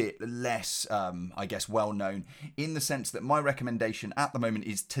little bit less well known, in the sense that my recommendation at the moment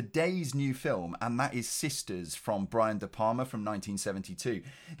is today's new film, and that is Sisters from Brian De Palma from 1972.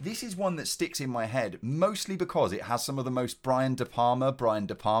 This is one that sticks in my head mostly because it has some of the most Brian De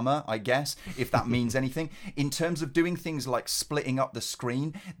Palma, I guess, if that means anything, in terms of doing things like splitting up the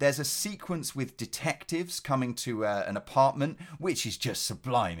screen. There's a sequence with detectives coming to an apartment, which which is just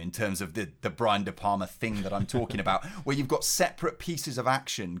sublime in terms of the Brian De Palma thing that I'm talking about, where you've got separate pieces of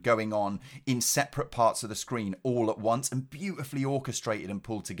action going on in separate parts of the screen all at once and beautifully orchestrated and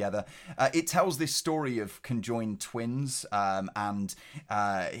pulled together. It tells this story of conjoined twins and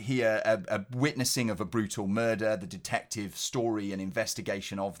here a witnessing of a brutal murder, the detective story and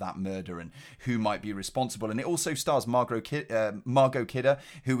investigation of that murder and who might be responsible. And it also stars Margot Kidder,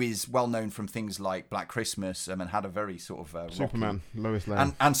 who is well known from things like Black Christmas and had a very sort of Superman, Lois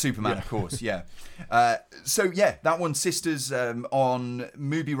Lane, and Superman, of course, yeah. So yeah, that one, Sisters, on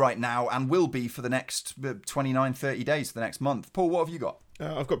Mubi right now and will be for the next 29-30 days, the next month. Paul, what have you got?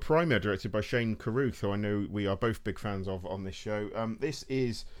 I've got Primer, directed by Shane Carruth, who I know we are both big fans of on this show. This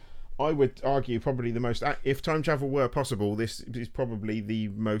is, I would argue, probably the most, if time travel were possible, this is probably the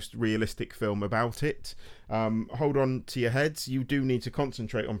most realistic film about it. Hold on to your heads. You do need to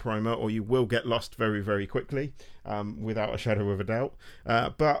concentrate on Primer or you will get lost very, very quickly, without a shadow of a doubt.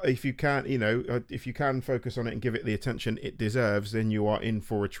 But if you can, if you can focus on it and give it the attention it deserves, then you are in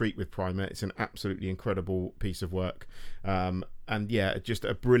for a treat with Primer. It's an absolutely incredible piece of work. And yeah, just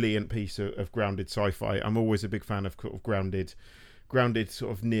a brilliant piece of grounded sci-fi. I'm always a big fan of grounded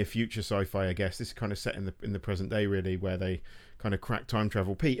sort of near future sci-fi, I guess. This is kind of set in the present day, really, where they kind of crack time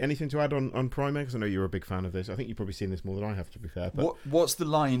travel. Pete, anything to add on Primer? Because I know you're a big fan of this. I think you've probably seen this more than I have, to be fair. But what's the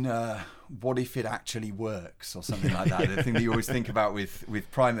line, what if it actually works, or something like that? The thing that you always think about with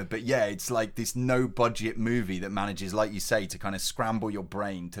Primer. But yeah, it's like this no budget movie that manages, like you say, to kind of scramble your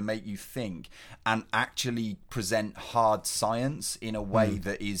brain, to make you think and actually present hard science in a way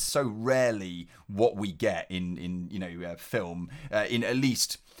that is so rarely what we get in film, in at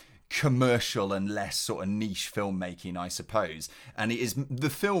least commercial and less sort of niche filmmaking, I suppose. And the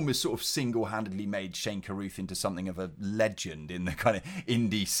film has sort of single-handedly made Shane Carruth into something of a legend in the kind of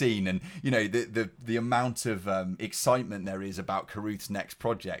indie scene. And the amount of excitement there is about Carruth's next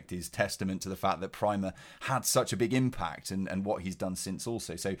project is testament to the fact that Primer had such a big impact and what he's done since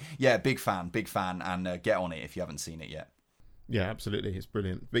also. So yeah, big fan, and get on it if you haven't seen it yet. Yeah, absolutely. It's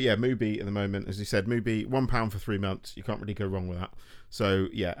brilliant. But yeah, Mubi at the moment, as you said, Mubi, £1 for 3 months. You can't really go wrong with that. So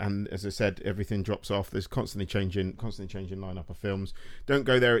yeah, and as I said, everything drops off. There's constantly changing lineup of films. Don't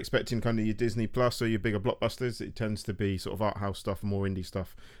go there expecting kind of your Disney Plus or your bigger blockbusters. It tends to be sort of art house stuff, more indie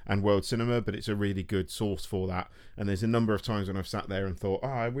stuff, and world cinema. But it's a really good source for that. And there's a number of times when I've sat there and thought,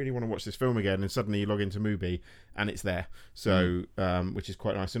 I really want to watch this film again, and suddenly you log into Mubi and it's there. So which is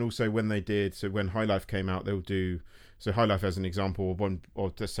quite nice. And also when High Life came out, they'll do. So High Life as an example,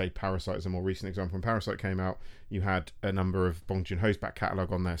 or let's say Parasite as a more recent example. When Parasite came out, you had a number of Bong Joon-ho's back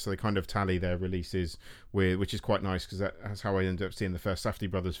catalogue on there, so they kind of tally their releases which is quite nice, because that's how I ended up seeing the first Safdie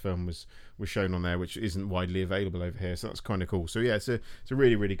Brothers film was shown on there, which isn't widely available over here. So that's kind of cool. So yeah, it's a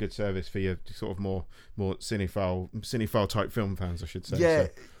really, really good service for your sort of more cinephile type film fans, I should say. Yeah. So.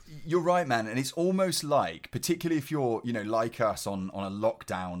 You're right, man. And it's almost like, particularly if you're, like us on a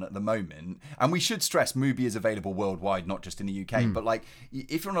lockdown at the moment, and we should stress Mubi is available worldwide, not just in the UK, but like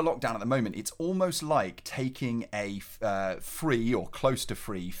if you're on a lockdown at the moment, it's almost like taking a free or close to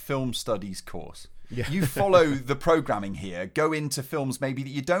free film studies course. Yeah. You follow the programming here, go into films maybe that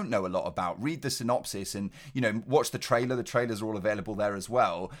you don't know a lot about, read the synopsis and, watch the trailer. The trailers are all available there as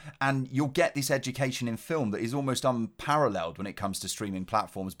well. And you'll get this education in film that is almost unparalleled when it comes to streaming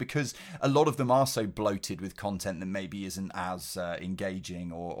platforms, because a lot of them are so bloated with content that maybe isn't as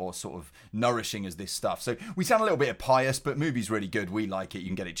engaging or sort of nourishing as this stuff. So we sound a little bit pious, but Mubi's really good. We like it. You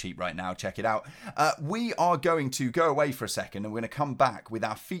can get it cheap right now. Check it out. We are going to go away for a second and we're going to come back with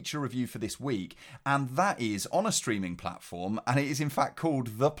our feature review for this week. And that is on a streaming platform, and it is in fact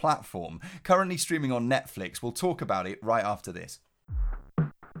called The Platform, currently streaming on Netflix. We'll talk about it right after this.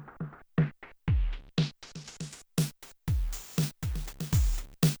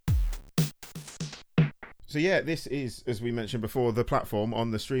 So yeah, this is, as we mentioned before, The Platform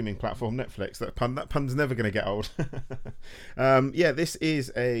on the streaming platform Netflix. That pun's never going to get old. This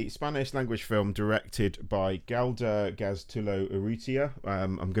is a Spanish language film directed by Galder Gaztulo Urrutia.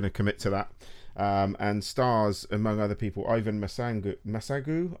 I'm going to commit to that. And stars, among other people, Ivan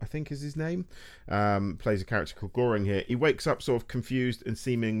Masagu, I think is his name, plays a character called Goring here. He wakes up sort of confused and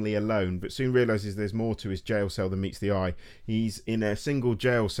seemingly alone, but soon realises there's more to his jail cell than meets the eye. He's in a single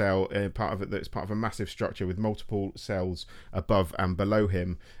jail cell, part of it that's part of a massive structure with multiple cells above and below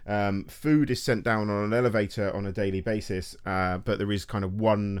him. Food is sent down on an elevator on a daily basis, but there is kind of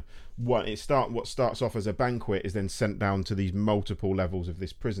what starts off as a banquet is then sent down to these multiple levels of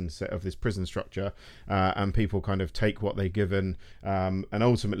this prison structure, and people kind of take what they're given, and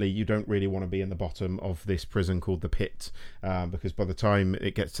ultimately you don't really want to be in the bottom of this prison called the Pit, because by the time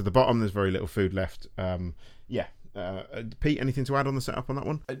it gets to the bottom there's very little food left. Pete, anything to add on the setup on that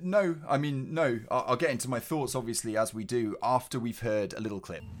one? No. I'll get into my thoughts, obviously, as we do, after we've heard a little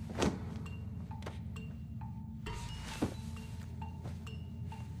clip.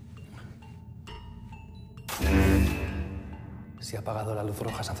 Si ha apagado la luz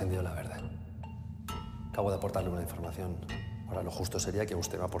roja, se ha encendido la verde. Acabo de aportarle una información. Ahora lo justo sería que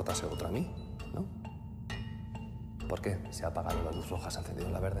usted me aportase otra a mí, ¿no? ¿Por qué? Si ha apagado la luz roja, se ha encendido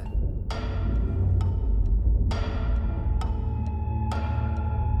la verde.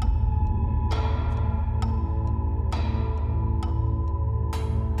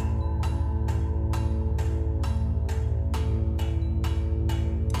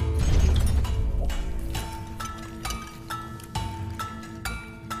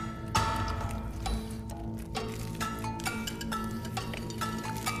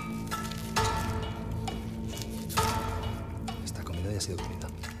 Ha sido comida.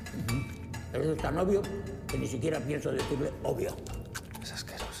 Eso es tan obvio que ni siquiera pienso decirle obvio. Es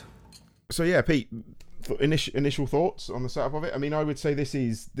asqueroso. So yeah, Pete, initial thoughts on the setup of it. I mean, I would say this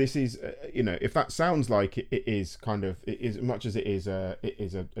is if that sounds like it is kind of, it is, as much as it is a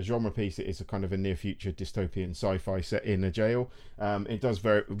genre piece, it is a kind of a near future dystopian sci-fi set in a jail. It does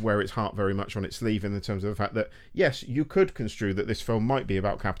wear its heart very much on its sleeve in the terms of the fact that yes, you could construe that this film might be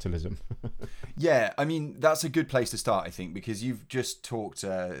about capitalism. Yeah, I mean, that's a good place to start, I think, because you've just talked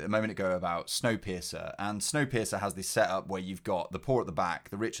a moment ago about Snowpiercer, and Snowpiercer has this setup where you've got the poor at the back,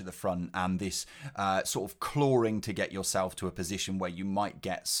 the rich at the front, and this sort of clawing to get yourself to a position where you might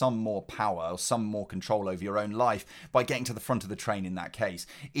get some more power or some more control over your own life by getting to the front of the train in that case.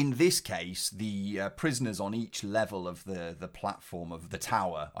 In this case, the prisoners on each level of the platform of the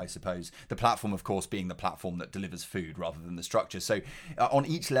tower, I suppose, the platform, of course, being the platform that delivers food rather than the structure. So on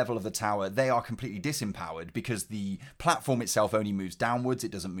each level of the tower, they are completely disempowered because the platform itself only moves downwards,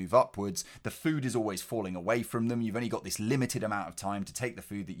 it doesn't move upwards. The food is always falling away from them. You've only got this limited amount of time to take the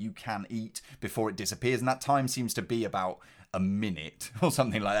food that you can eat before it disappears, and that time seems to be about a minute or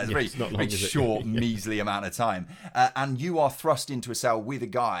something like that. It's very short, measly amount of time. And you are thrust into a cell with a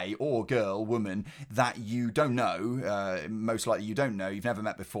guy or girl, woman, that you don't know, most likely you don't know, you've never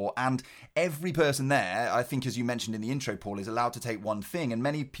met before. And every person there, I think as you mentioned in the intro, Paul, is allowed to take one thing. And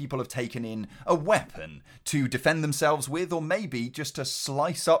many people have taken in a weapon to defend themselves with, or maybe just to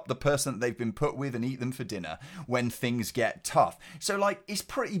slice up the person that they've been put with and eat them for dinner when things get tough. So, like, it's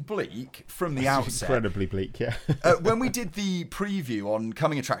pretty bleak from the outset. Incredibly bleak, yeah. When we did the preview on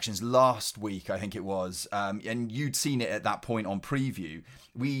coming attractions last week, I think it was, and you'd seen it at that point on preview,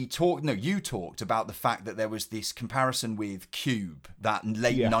 you talked about the fact that there was this comparison with Cube, that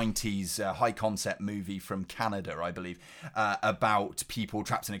late 90s high concept movie from Canada, I believe, about people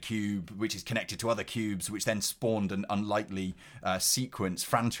trapped in a cube which is connected to other cubes, which then spawned an unlikely sequence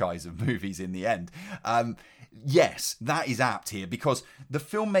franchise of movies in the end. Yes, that is apt here, because the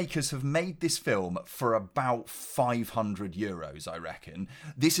filmmakers have made this film for about €500, I reckon.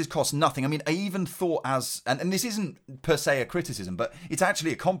 This has cost nothing. I mean, I even thought and this isn't per se a criticism, but it's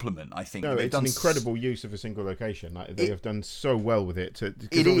actually a compliment, I think. No, it's an incredible use of a single location. Like, they have done so well with it.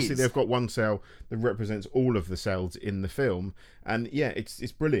 Because obviously they've got one cell that represents all of the cells in the film. And yeah,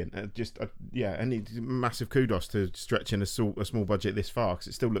 it's brilliant. And massive kudos to stretching a small budget this far, because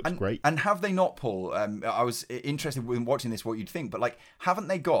it still looks great. And have they not, Paul? I was interested in watching this, what you'd think, but like, haven't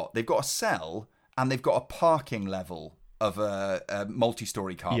they got? They've got a cell and they've got a parking level of a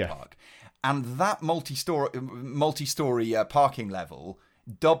multi-story car park, and that multi-story parking level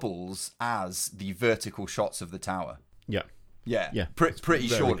doubles as the vertical shots of the tower. Yeah, pretty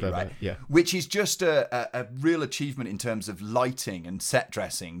surely, clever, right? Yeah. Which is just a real achievement in terms of lighting and set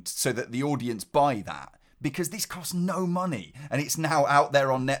dressing, so that the audience buy that. Because this costs no money, and it's now out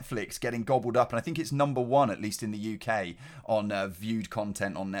there on Netflix getting gobbled up, and I think it's number one, at least in the UK, on viewed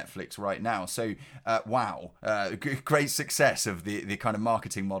content on Netflix right now. So, wow, great success of the kind of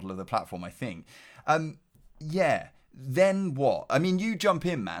marketing model of the platform, I think. Yeah, then what? I mean, you jump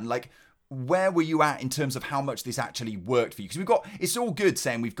in, man. Like, where were you at in terms of how much this actually worked for you? Because it's all good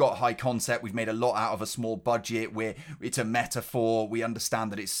saying we've got high concept, we've made a lot out of a small budget, it's a metaphor, we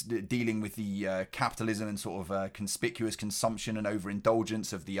understand that it's dealing with the capitalism and sort of conspicuous consumption and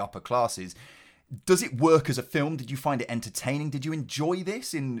overindulgence of the upper classes. Does it work as a film? Did you find it entertaining? Did you enjoy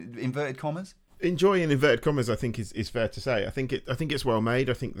this, in inverted commas? Enjoy in inverted commas, I think is fair to say. I think it's well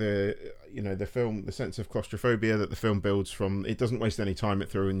made. I think the film, the sense of claustrophobia that the film builds from, it doesn't waste any time at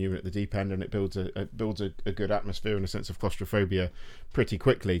throwing you at the deep end, and it builds a good atmosphere and a sense of claustrophobia pretty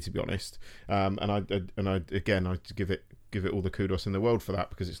quickly, to be honest. And I give it give it all the kudos in the world for that,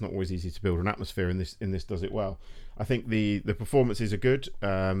 because it's not always easy to build an atmosphere, and this does it well. I think the performances are good.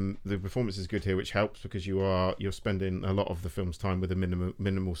 The performance is good here, which helps because you're spending a lot of the film's time with a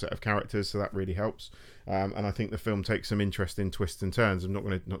minimal set of characters, so that really helps. And I think the film takes some interesting twists and turns. I'm not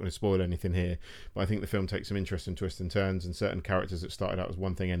going to spoil anything here, but I think the film takes some interesting twists and turns, and certain characters that started out as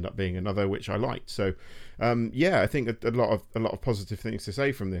one thing end up being another, which I liked. So I think a lot of positive things to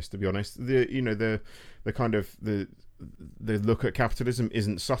say from this. To be honest, the look at capitalism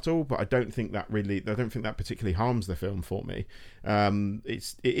isn't subtle, but I don't think that particularly harms the film for me.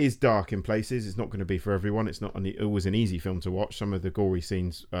 It is dark in places. It's not going to be for everyone. It's not always an easy film to watch. Some of the gory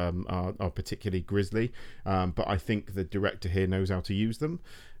scenes are particularly grisly, but I think the director here knows how to use them.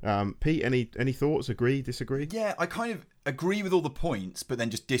 Pete, any thoughts? Agree? Disagree? Yeah, I kind of agree with all the points, but then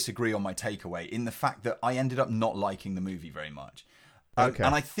just disagree on my takeaway in the fact that I ended up not liking the movie very much. Okay.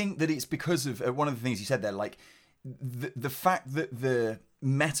 And I think that it's because of one of the things you said there, like the fact that the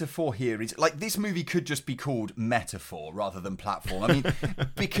metaphor here is like, this movie could just be called Metaphor rather than Platform. I mean,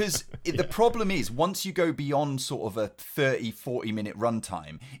 because the problem is, once you go beyond sort of a 30-40 minute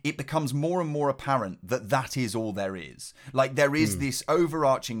runtime, it becomes more and more apparent that is all there is. Like, there is this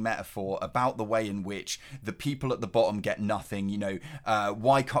overarching metaphor about the way in which the people at the bottom get nothing.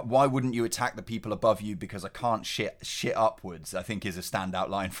 Why wouldn't you attack the people above you? Because I can't shit upwards, I think is a standout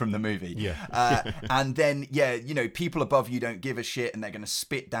line from the movie. Yeah. And then people above you don't give a shit, and they're going to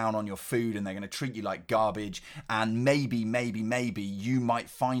spit down on your food, and they're going to treat you like garbage, and maybe you might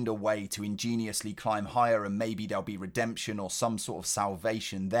find a way to ingeniously climb higher, and maybe there'll be redemption or some sort of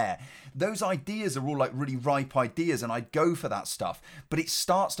salvation there. Those ideas are all like really ripe ideas, and I'd go for that stuff, but it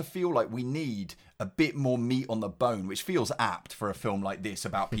starts to feel like we need a bit more meat on the bone, which feels apt for a film like this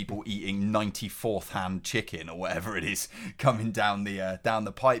about people eating 94th hand chicken or whatever it is coming down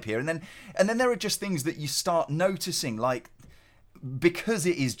the pipe here. And then there are just things that you start noticing, like, because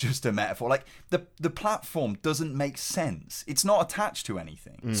it is just a metaphor, like the platform doesn't make sense. It's not attached to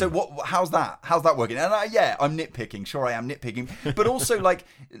anything. So how's that working? And I'm nitpicking. Sure, I am nitpicking. But also, like,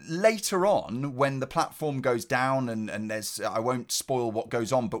 later on, when the platform goes down and there's, I won't spoil what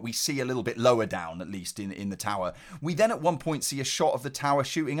goes on, but we see a little bit lower down, at least in the tower. We then at one point see a shot of the tower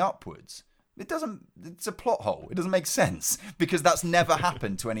shooting upwards. It's a plot hole. It doesn't make sense because that's never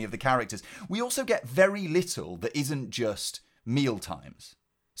happened to any of the characters. We also get very little that isn't just meal times.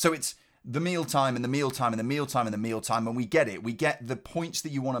 So it's the mealtime and the mealtime and the mealtime and the mealtime, and we get it. We get the points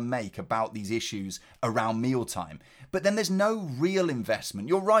that you want to make about these issues around mealtime. But then there's no real investment.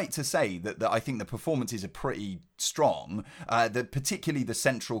 You're right to say that I think the performances are pretty strong. Particularly the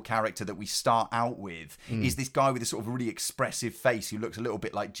central character that we start out with is this guy with a sort of really expressive face who looks a little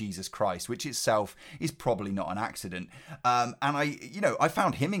bit like Jesus Christ, which itself is probably not an accident. And I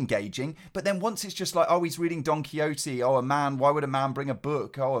found him engaging. But then once it's just like, oh, he's reading Don Quixote. Oh, why would a man bring a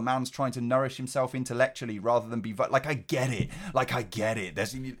book? Oh, a man's trying to nourish himself intellectually rather than be like, I get it.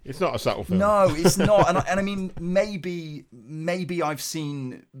 It's not a subtle film. No, it's not. And I mean, maybe I've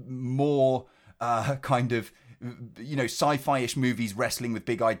seen more kind of sci-fi-ish movies wrestling with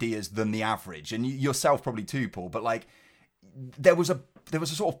big ideas than the average, and yourself probably too, Paul. But like, there was a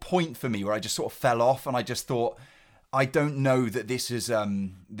sort of point for me where I just sort of fell off, and I just thought, I don't know that this is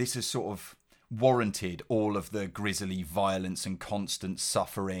sort of warranted all of the grisly violence and constant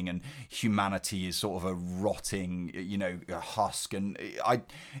suffering, and humanity is sort of a rotting, a husk. And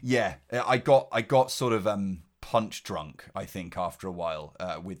I got sort of punch drunk, I think, after a while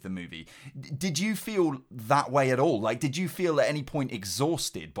with the movie. Did you feel that way at all? Like, did you feel at any point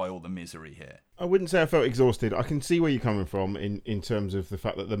exhausted by all the misery here? I wouldn't say I felt exhausted. I can see where you're coming from in terms of the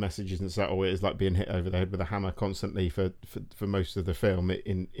fact that the message isn't subtle. It is like being hit over the head with a hammer constantly for most of the film,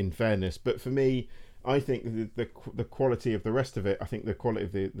 in fairness. But for me, I think the quality of the rest of it, I think the quality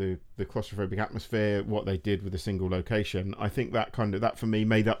of the claustrophobic atmosphere, what they did with a single location, I think that for me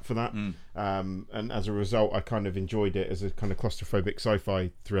made up for that. And as a result, I kind of enjoyed it as a kind of claustrophobic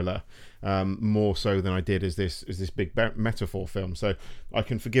sci-fi thriller, more so than I did as this big metaphor film. So I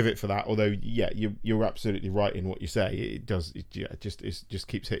can forgive it for that. Although, you're absolutely right in what you say. It just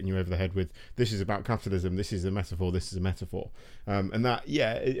keeps hitting you over the head with, this is about capitalism, this is a metaphor, this is a metaphor, and that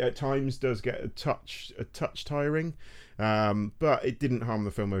it at times does get a touch tiring. But it didn't harm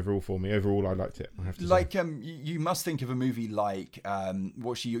the film overall for me. Overall, I liked it, I have to say. You must think of a movie like,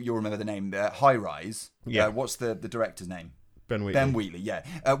 you'll remember the name, High Rise. Yeah. What's the director's name? Ben Wheatley. Ben Wheatley,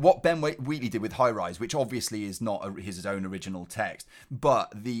 yeah. What Ben Wheatley did with High Rise, which obviously is not his own original text,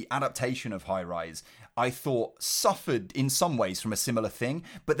 but the adaptation of High Rise, I thought suffered in some ways from a similar thing,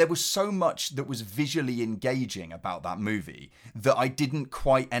 but there was so much that was visually engaging about that movie that I didn't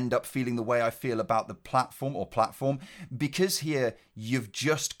quite end up feeling the way I feel about the platform, because here you've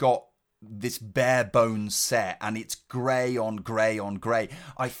just got this bare bones set and it's grey on grey on grey.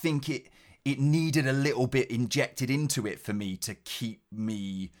 I think it needed a little bit injected into it for me to keep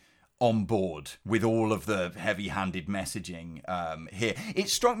me on board with all of the heavy-handed messaging here. It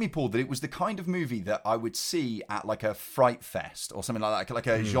struck me, Paul, that it was the kind of movie that I would see at like a Fright Fest or something like that, like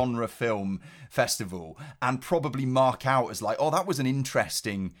a genre film festival, and probably mark out as like, oh, that was an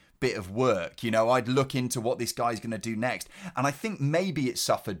interesting bit of work. You know, I'd look into what this guy's going to do next. And I think maybe it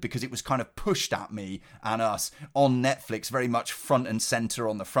suffered because it was kind of pushed at me and us on Netflix, very much front and center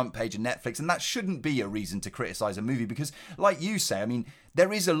on the front page of Netflix. And that shouldn't be a reason to criticize a movie, because like you say, I mean,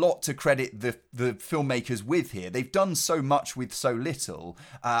 there is a lot to credit the filmmakers with here. They've done so much with so little.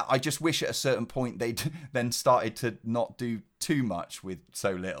 I just wish at a certain point they'd then started to not do too much with so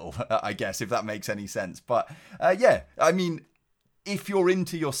little, I guess, if that makes any sense. But yeah, I mean, if you're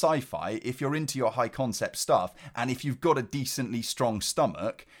into your sci-fi, if you're into your high concept stuff, and if you've got a decently strong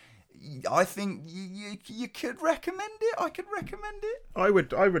stomach, I think you could recommend it. I could recommend it. I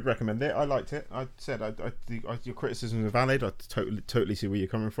would recommend it. I liked it. I said I think your criticisms are valid. I totally see where you're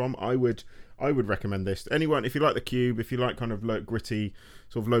coming from. I would recommend this. Anyone, if you like The Cube, if you like kind of gritty,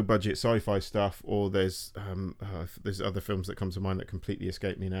 sort of low budget sci-fi stuff, or there's other films that come to mind that completely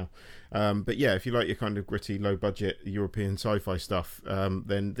escape me now. But yeah, if you like your kind of gritty, low budget European sci-fi stuff,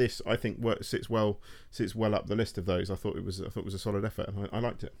 then this, I think, sits well up the list of those. I thought it was a solid effort, and I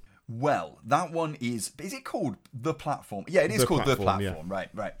liked it. Well, that one is it called The Platform? Yeah, it is called The Platform, yeah.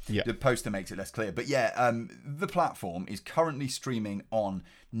 Right. Yeah. The poster makes it less clear. But yeah, The Platform is currently streaming on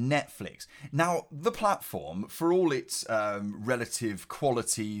Netflix. Now, The Platform, for all its relative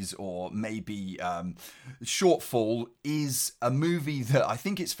qualities or maybe shortfall, is a movie that I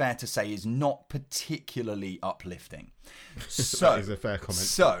think it's fair to say is not particularly uplifting. So, that is a fair comment.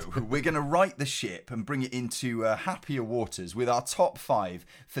 So, we're going to right the ship and bring it into happier waters with our top 5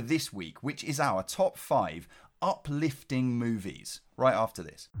 for this week, which is our top 5 uplifting movies, right after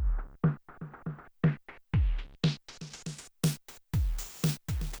this.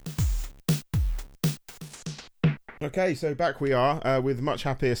 Okay, so back we are with a much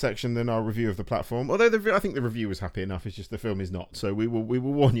happier section than our review of The Platform. Although I think the review was happy enough, it's just the film is not. So we will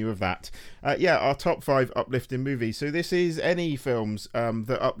warn you of that. Yeah, our top 5 uplifting movies. So this is any films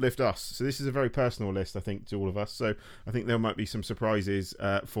that uplift us. So this is a very personal list, I think, to all of us. So I think there might be some surprises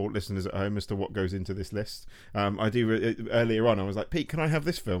for listeners at home as to what goes into this list. Earlier on, I was like, Pete, can I have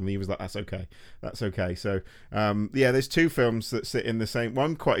this film? And he was like, that's okay. So yeah, there's 2 films that sit in the same. Well,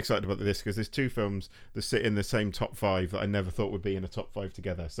 I'm quite excited about this because there's 2 films that sit in the same top 5 that I never thought would be in a top 5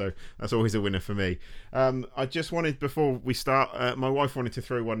 together, so that's always a winner for me. I just wanted, before we start, my wife wanted to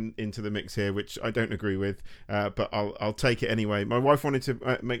throw one into the mix here, which I don't agree with, but I'll take it anyway. My wife wanted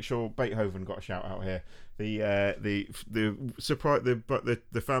to make sure Beethoven got a shout out here. The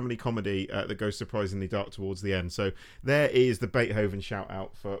family comedy that goes surprisingly dark towards the end. So there is the Beethoven shout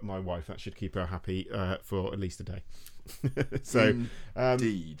out for my wife. That should keep her happy for at least a day. So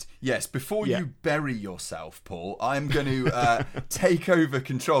indeed, yes. Before you bury yourself, Paul, I'm going to take over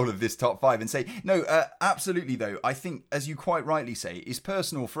control of this top 5 and say no. Absolutely, though, I think, as you quite rightly say, it's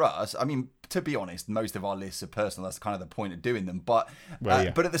personal for us. I mean, to be honest, most of our lists are personal. That's kind of the point of doing them. But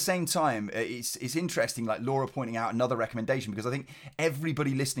but at the same time, it's interesting, like Laura pointing out another recommendation, because I think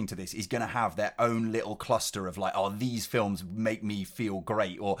everybody listening to this is going to have their own little cluster of like, oh, these films make me feel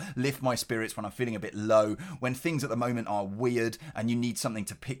great, or lift my spirits when I'm feeling a bit low. When things at the moment are weird and you need something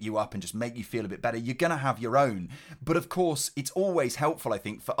to pick you up and just make you feel a bit better, you're going to have your own. But of course, it's always helpful, I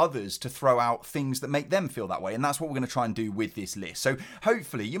think, for others to throw out things that make them feel that way. And that's what we're going to try and do with this list. So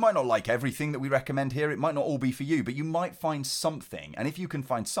hopefully you might not like everything that we recommend here. It might not all be for you, but you might find something. And if you can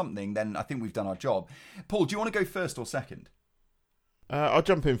find something, then I think we've done our job. Paul, do you want to go first or second? I'll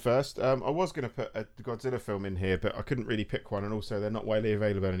jump in first. I was going to put a Godzilla film in here, but I couldn't really pick one, and also they're not widely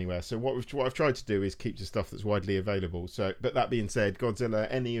available anywhere. So what I've tried to do is keep to stuff that's widely available. So, but that being said, Godzilla,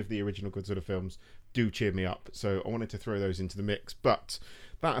 any of the original Godzilla films do cheer me up. So I wanted to throw those into the mix. But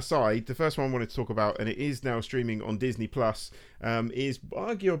that aside, the first one I wanted to talk about, and it is now streaming on Disney Plus, is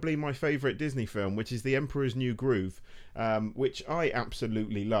arguably my favourite Disney film, which is The Emperor's New Groove, which I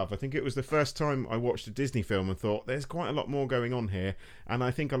absolutely love. I think it was the first time I watched a Disney film and thought, there's quite a lot more going on here, and I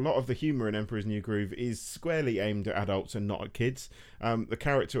think a lot of the humour in Emperor's New Groove is squarely aimed at adults and not at kids. The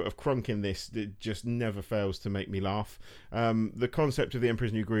character of Kronk in this just never fails to make me laugh. The concept of The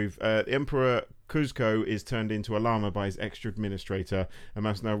Emperor's New Groove, the Emperor Kuzco is turned into a llama by his extra administrator, a man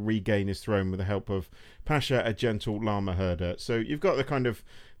must now regain his throne with the help of Pasha, a gentle llama herder. So you've got the kind of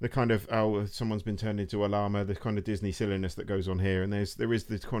oh, someone's been turned into a llama, the kind of Disney silliness that goes on here, and there is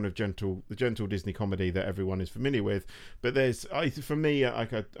this kind of gentle Disney comedy that everyone is familiar with. But for me, I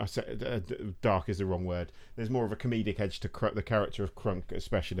said dark is the wrong word. There's more of a comedic edge to the character of Krunk,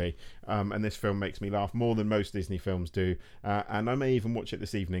 especially, and this film makes me laugh more than most Disney films do. And I may even watch it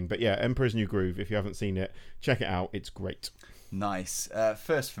this evening. But yeah, Emperor's New Groove. If you haven't seen it, check it out. It's great. Nice.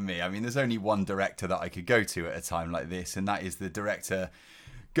 First for me, I mean, there's only one director that I could go to at a time like this, and that is the director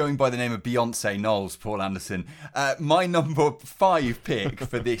going by the name of Beyonce Knowles, Paul Anderson. My number 5 pick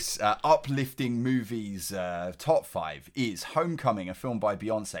for this uplifting movies top 5 is Homecoming, a film by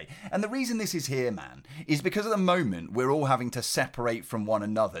Beyonce. And the reason this is here, man, is because at the moment we're all having to separate from one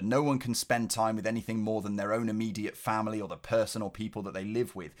another. No one can spend time with anything more than their own immediate family or the person or people that they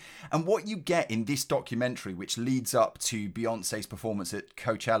live with. And what you get in this documentary, which leads up to Beyonce's performance at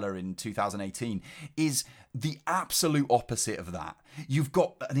Coachella in 2018, is the absolute opposite of that. You've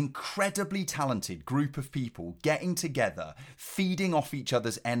got an incredibly talented group of people getting together, feeding off each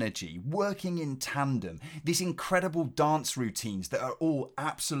other's energy, working in tandem, these incredible dance routines that are all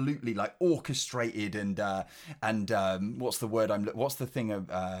absolutely like orchestrated and what's the thing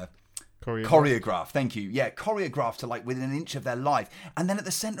of Choreographed, thank you. Yeah, choreographed to like within an inch of their life. And then at the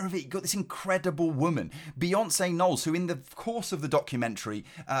centre of it, you've got this incredible woman, Beyonce Knowles, who in the course of the documentary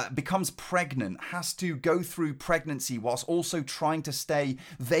becomes pregnant, has to go through pregnancy whilst also trying to stay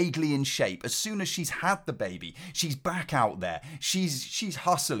vaguely in shape. As soon as she's had the baby, she's back out there. She's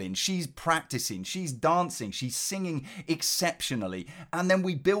hustling, she's practicing, she's dancing, she's singing exceptionally. And then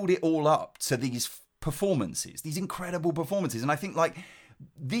we build it all up to these performances, these incredible performances. And I think like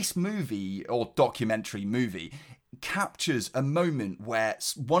this movie or documentary movie captures a moment where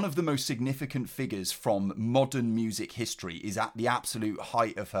one of the most significant figures from modern music history is at the absolute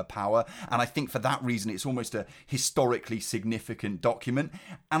height of her power. And I think for that reason, it's almost a historically significant document.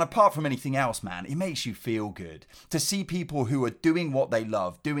 And apart from anything else, man, it makes you feel good to see people who are doing what they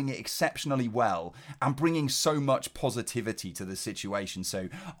love, doing it exceptionally well, and bringing so much positivity to the situation. So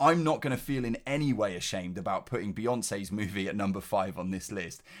I'm not going to feel in any way ashamed about putting Beyonce's movie at number 5 on this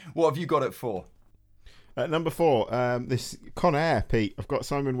list. What have you got it for? At number 4, this Con Air, Pete. I've got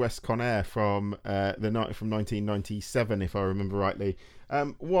Simon West Con Air from 1997, if I remember rightly.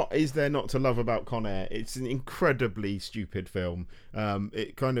 What is there not to love about Con Air? It's an incredibly stupid film.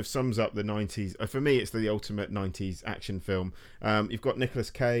 It kind of sums up the 90s. For me, it's the ultimate 90s action film. You've got Nicolas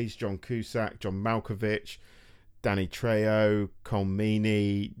Cage, John Cusack, John Malkovich, Danny Trejo, Cole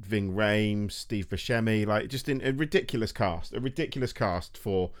Meany, Ving Rhames, Steve Buscemi. Like, just in a ridiculous cast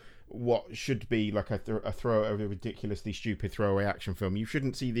for what should be like a ridiculously stupid throwaway action film. You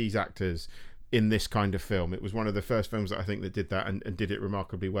shouldn't see these actors in this kind of film. It was one of the first films that I think that did that and did it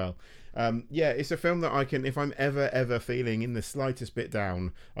remarkably well. It's a film that I can, if I'm ever feeling in the slightest bit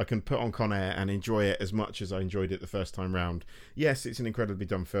down, I can put on Con Air and enjoy it as much as I enjoyed it the first time round. Yes, it's an incredibly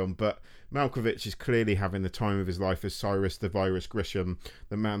dumb film, but Malkovich is clearly having the time of his life as Cyrus the Virus Grisham,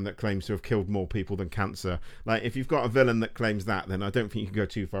 the man that claims to have killed more people than cancer. Like, if you've got a villain that claims that, then I don't think you can go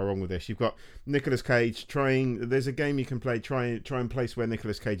too far wrong with this. You've got Nicolas Cage there's a game you can play, try and place where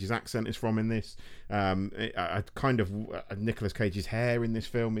Nicolas Cage's accent is from in this. Nicolas Cage's hair in this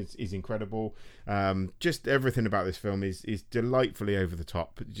film is incredible. Just everything about this film is delightfully over the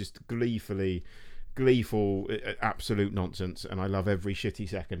top, just gleeful, absolute nonsense, and I love every shitty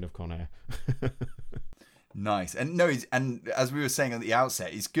second of Con Air. Nice. And as we were saying at the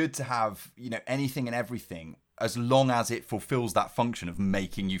outset, it's good to have, anything and everything as long as it fulfills that function of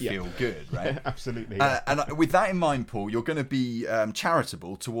making you feel good, right? Absolutely. And with that in mind, Paul, you're going to be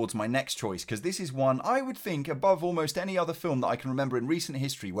charitable towards my next choice, because this is one I would think above almost any other film that I can remember in recent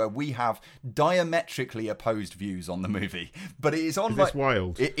history where we have diametrically opposed views on the movie. But it is on this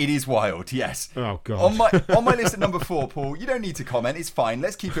wild? It is wild, yes. Oh, God. On my list at number 4, Paul, you don't need to comment. It's fine.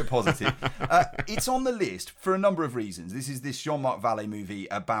 Let's keep it positive. It's on the list for a number of reasons. This is this Jean-Marc Vallée movie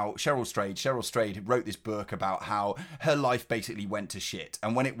about Cheryl Strayed. Cheryl Strayed wrote this book about how her life basically went to shit,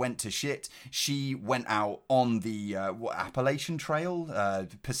 and when it went to shit, she went out on the Appalachian Trail,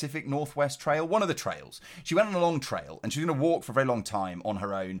 Pacific Northwest Trail, one of the trails. She went on a long trail, and she was going to walk for a very long time on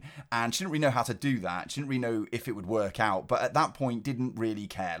her own, and she didn't really know how to do that. She didn't really know if it would work out, but at that point didn't really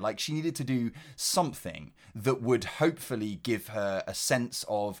care. Like, she needed to do something that would hopefully give her a sense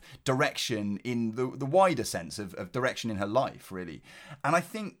of direction in the wider sense of direction in her life, really. And I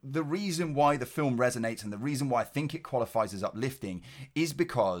think the reason why the film resonates and the reason reason why I think it qualifies as uplifting is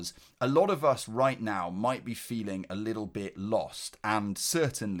because a lot of us right now might be feeling a little bit lost and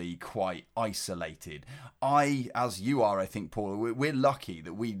certainly quite isolated. As you are, I think, Paul, we're lucky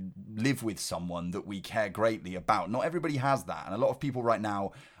that we live with someone that we care greatly about. Not everybody has that, and a lot of people right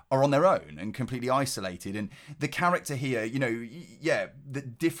now are on their own and completely isolated. And the character here, the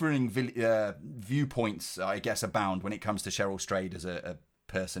differing viewpoints, I guess, abound when it comes to Cheryl Strayed as a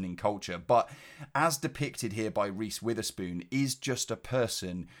person in culture. But as depicted here by Reese Witherspoon, is just a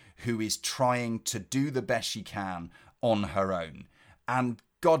person who is trying to do the best she can on her own. And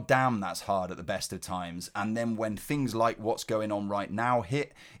God damn, that's hard at the best of times. And then when things like what's going on right now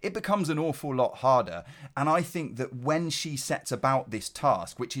hit, it becomes an awful lot harder. And I think that when she sets about this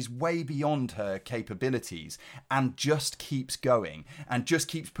task, which is way beyond her capabilities, and just keeps going and just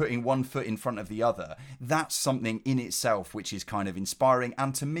keeps putting one foot in front of the other, that's something in itself which is kind of inspiring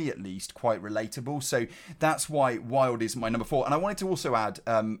and, to me at least, quite relatable. So that's why Wild is my number 4. And I wanted to also add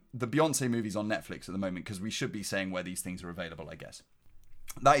the Beyonce movies on Netflix at the moment, because we should be saying where these things are available, I guess.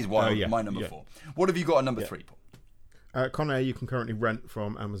 That is Wild, my number 4. What have you got at number 3, Paul? Con Air you can currently rent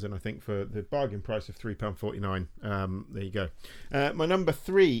from Amazon, I think, for the bargain price of £3.49. There you go. My number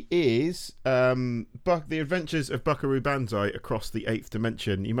 3 is The Adventures of Buckaroo Banzai Across the Eighth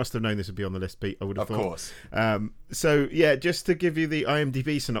Dimension. You must have known this would be on the list, Pete, I would have thought. Of course. So, yeah, just to give you the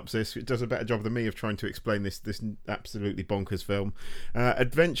IMDb synopsis, it does a better job than me of trying to explain this absolutely bonkers film.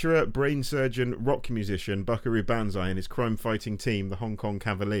 Adventurer, brain surgeon, rock musician Buckaroo Banzai and his crime-fighting team, the Hong Kong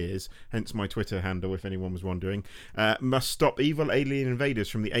Cavaliers, hence my Twitter handle if anyone was wondering, must stop evil alien invaders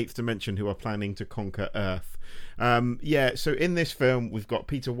from the Eighth Dimension who are planning to conquer Earth. So in this film, we've got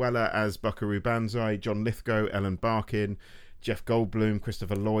Peter Weller as Buckaroo Banzai, John Lithgow, Ellen Barkin, Jeff Goldblum,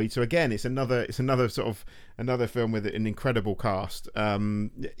 Christopher Lloyd. So again, it's another film with an incredible cast.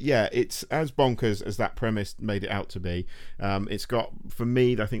 It's as bonkers as that premise made it out to be. It's got, for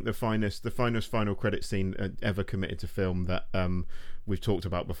me, I think the finest final credit scene ever committed to film that we've talked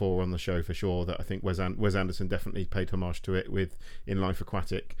about before on the show for sure. That I think Wes Anderson definitely paid homage to it with In Life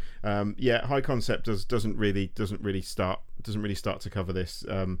Aquatic. High Concept doesn't really start to cover this.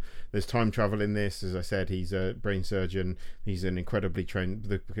 There's time travel in this. As I said, he's a brain surgeon. He's an incredibly trained,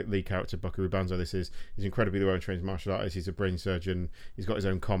 the lead character Buckaroo Banzai. He's incredibly well trained martial artist. He's a brain surgeon. He's got his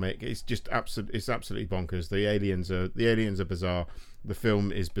own comic. It's just absolutely bonkers. The aliens are bizarre. The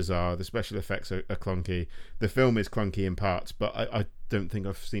film is bizarre. The special effects are clunky. The film is clunky in parts, but I don't think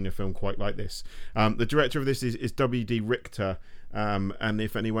I've seen a film quite like this. The director of this is W.D. Richter. And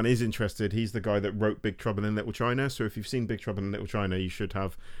if anyone is interested, he's the guy that wrote Big Trouble in Little China. So if you've seen Big Trouble in Little China, you should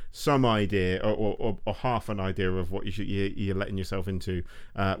have some idea or half an idea of what you're letting yourself into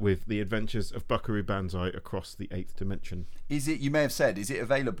with The Adventures of Buckaroo Banzai Across the Eighth Dimension. Is it? You may have said, is it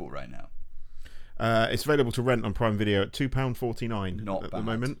available right now? It's available to rent on Prime Video at £2.49 at the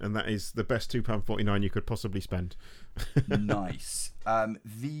moment, and that is the best £2.49 you could possibly spend. Nice.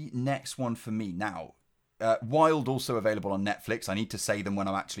 The next one for me now. Wild also available on Netflix. I need to say them when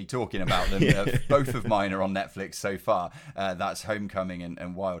I'm actually talking about them. Both of mine are on Netflix so far. That's Homecoming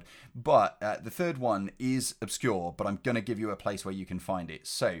and Wild. But the third one is obscure, but I'm going to give you a place where you can find it.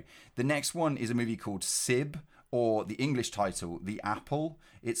 So the next one is a movie called Sib, or the English title, The Apple.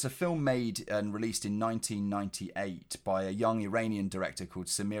 It's a film made and released in 1998 by a young Iranian director called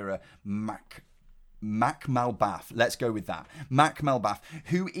Samira Makhmalbaf. Let's go with that. Makhmalbaf,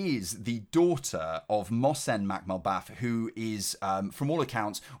 who is the daughter of Mohsen Makhmalbaf, who is, from all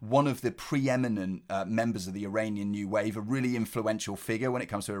accounts, one of the preeminent members of the Iranian New Wave, a really influential figure when it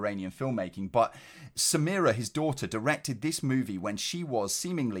comes to Iranian filmmaking. But Samira, his daughter, directed this movie when she was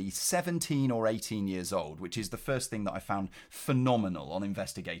seemingly 17 or 18 years old, which is the first thing that I found phenomenal on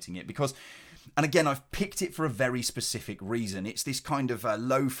investigating it, because... And again, I've picked it for a very specific reason. It's this kind of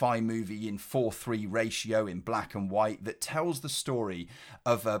lo-fi movie in 4:3 ratio in black and white that tells the story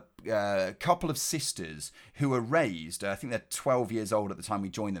of a couple of sisters who are raised, I think they're 12 years old at the time we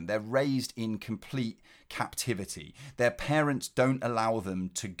joined them. They're raised in complete captivity. Their parents don't allow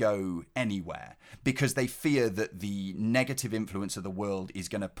them to go anywhere because they fear that the negative influence of the world is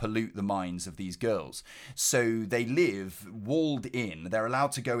going to pollute the minds of these girls. So they live walled in. They're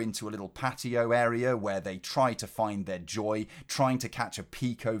allowed to go into a little patio area where they try to find their joy, trying to catch a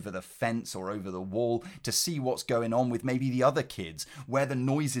peek over the fence or over the wall to see what's going on with maybe the other kids, where the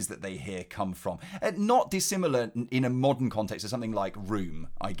noises that they hear come from. Not dissimilar in a modern context to something like Room,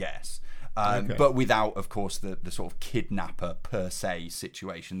 I guess. but without, of course, the sort of kidnapper per se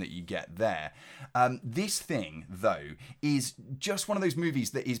situation that you get there. This thing, though, is just one of those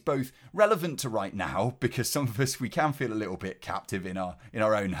movies that is both relevant to right now, because some of us, we can feel a little bit captive in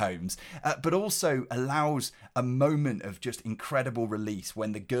our own homes, but also allows a moment of just incredible release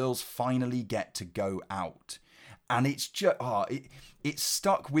when the girls finally get to go out. And it's just, it's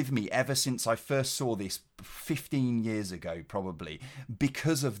stuck with me ever since I first saw this 15 years ago, probably,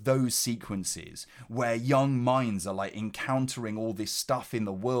 because of those sequences where young minds are like encountering all this stuff in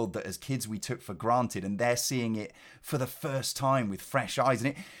the world that as kids we took for granted, and they're seeing it for the first time with fresh eyes.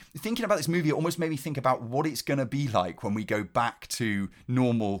 And thinking about this movie, it almost made me think about what it's going to be like when we go back to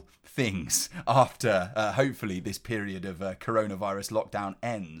normal things after hopefully this period of coronavirus lockdown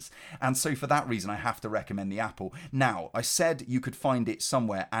ends. And so for that reason, I have to recommend The Apple. Now, I said you could find it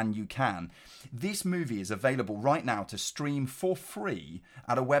somewhere, and you can. This movie is available right now to stream for free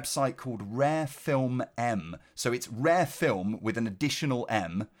at a website called Rare Film M. So it's Rare Film with an additional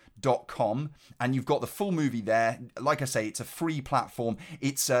M.com, and you've got the full movie there. Like I say, it's a free platform.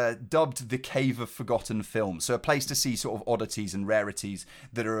 It's dubbed the Cave of Forgotten Films, so a place to see sort of oddities and rarities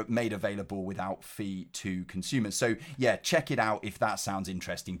that are made available without fee to consumers. So yeah, check it out if that sounds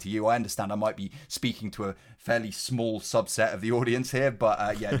interesting to you. I understand I might be speaking to a fairly small subset of the audience here,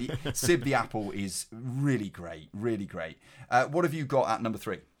 but yeah, Sib the Apple is really great, really great. What have you got at number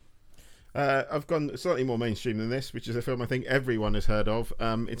 3? I've gone slightly more mainstream than this, which is a film I think everyone has heard of.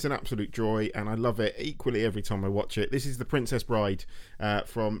 It's an absolute joy, and I love it equally every time I watch it. This is The Princess Bride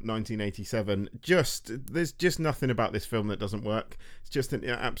from 1987. There's just nothing about this film that doesn't work. It's just an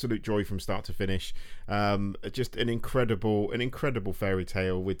absolute joy from start to finish. Just an incredible fairy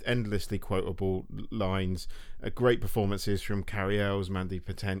tale with endlessly quotable lines. Great performances from Carrie Ells, Mandy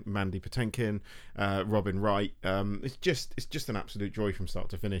Patinkin, Robin Wright. It's just an absolute joy from start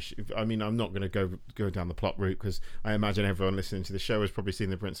to finish. I mean, I'm not going to go down the plot route, because I imagine everyone listening to the show has probably seen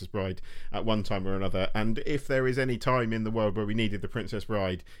The Princess Bride at one time or another. And if there is any time in the world where we needed The Princess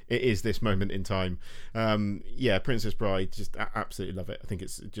Bride, it is this moment in time. Yeah, Princess Bride, just absolutely love it. I think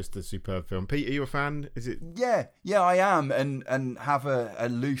it's just a superb film. Pete, are you a fan? Is it? Yeah, I am, and have a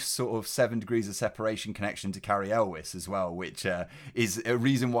loose sort of 7 Degrees of Separation connection to Carrie Elwes as well, which is a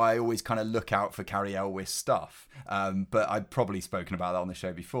reason why I always kind of look out for Carrie Elwes stuff. But I've probably spoken about that on the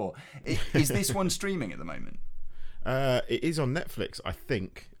show before. Is this one streaming at the moment? It is on Netflix, I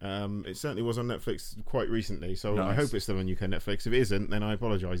think. It certainly was on Netflix quite recently, so nice. I hope it's still on UK Netflix. If it isn't, then I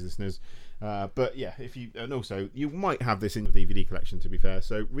apologise, listeners. But yeah, and also you might have this in your DVD collection, to be fair.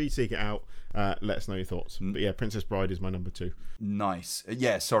 So seek it out. Let us know your thoughts. But yeah, Princess Bride is my number 2. Nice.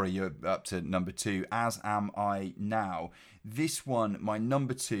 Yeah, sorry, you're up to number 2. As am I now. This one, my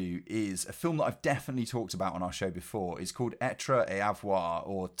number 2, is a film that I've definitely talked about on our show before. It's called Être et Avoir,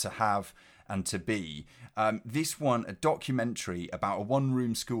 or To Have and To Be. This one, a documentary about a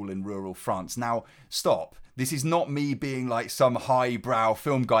one-room school in rural France. Now, stop. This is not me being like some highbrow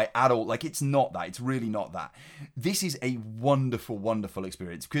film guy at all. Like, it's not that. It's really not that. This is a wonderful, wonderful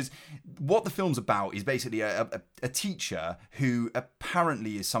experience, because what the film's about is basically a teacher who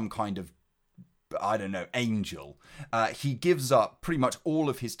apparently is some kind of, I don't know, angel. He gives up pretty much all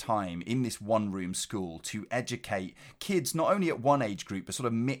of his time in this one-room school to educate kids, not only at one age group, but sort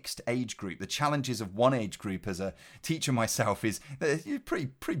of mixed age group. The challenges of one age group as a teacher myself is a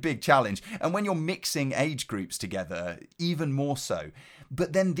pretty big challenge. And when you're mixing age groups together, even more so.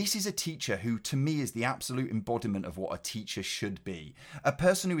 But then this is a teacher who, to me, is the absolute embodiment of what a teacher should be. A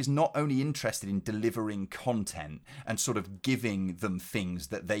person who is not only interested in delivering content and sort of giving them things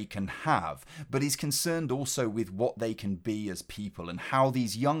that they can have, but is concerned also with what they can be as people, and how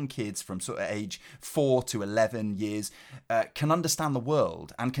these young kids from sort of age 4 to 11 years can understand the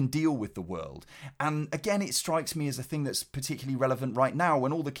world and can deal with the world. And again, it strikes me as a thing that's particularly relevant right now,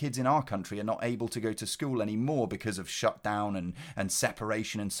 when all the kids in our country are not able to go to school anymore because of shutdown and separation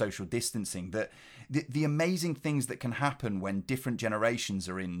and social distancing. That the amazing things that can happen when different generations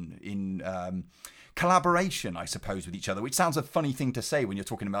are in collaboration, I suppose, with each other, which sounds a funny thing to say when you're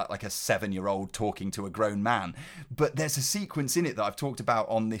talking about like a 7-year-old talking to a grown man. But there's a sequence in it that I've talked about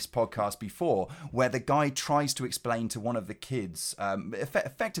on this podcast before, where the guy tries to explain to one of the kids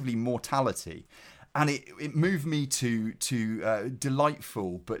effectively mortality. And it moved me to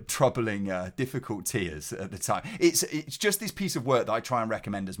delightful but troubling, difficult tears at the time. It's just this piece of work that I try and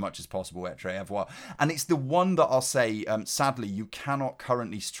recommend as much as possible, Etre Avoir. And it's the one that I'll say, sadly, you cannot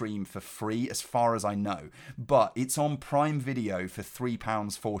currently stream for free, as far as I know. But it's on Prime Video for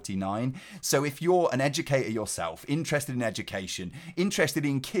 £3.49. So if you're an educator yourself, interested in education, interested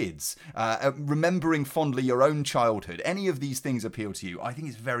in kids, remembering fondly your own childhood, any of these things appeal to you, I think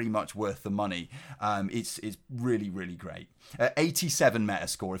it's very much worth the money. It's really, really great. 87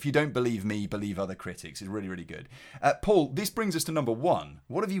 Metascore. If you don't believe me, believe other critics. It's really, really good. Paul, this brings us to number one.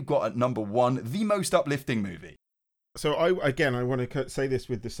 What have you got at number one? The most uplifting movie. So I want to say this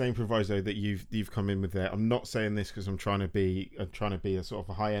with the same proviso that you've come in with there. I'm not saying this because I'm trying to be a sort of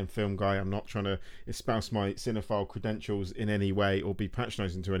a high-end film guy. I'm not trying to espouse my cinephile credentials in any way or be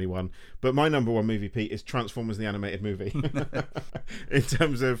patronising to anyone. But my number one movie, Pete, is Transformers the animated movie. in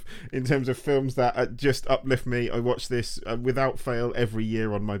terms of films that just uplift me, I watch this without fail every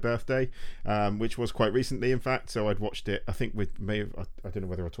year on my birthday, which was quite recently, in fact. So I'd watched it. I think I don't know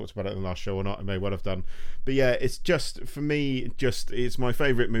whether I talked about it in the last show or not. I may well have done. But yeah, it's just. For me, it's my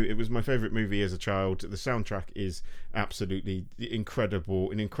favourite movie. It was my favourite movie as a child. The soundtrack is absolutely incredible,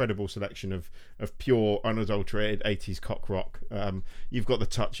 an incredible selection of pure, unadulterated 80s cock rock. You've got the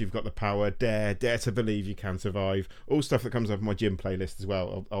touch, you've got the power, dare to believe you can survive. All stuff that comes up on my gym playlist as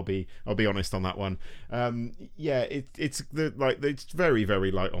well. I'll be honest on that one. It's very,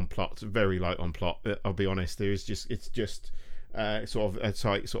 very light on plot. Very light on plot. I'll be honest. It's just. Sort of a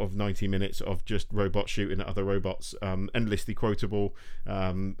tight sort of 90 minutes of just robots shooting at other robots, endlessly quotable.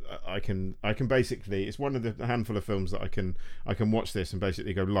 I can basically, it's one of the handful of films that I can watch this and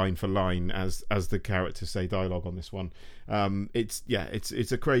basically go line for line as the characters say dialogue on this one. It's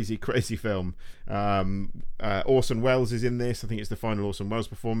a crazy film. Orson Welles is in this. I think it's the final Orson Welles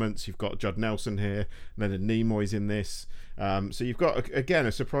performance. You've got Judd Nelson here. Leonard Nimoy's in this. So you've got, again,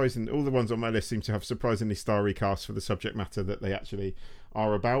 a surprising, all the ones on my list seem to have surprisingly starry cast for the subject matter that they actually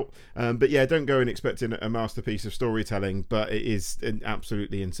are about. But yeah, don't go in expecting a masterpiece of storytelling, but it is an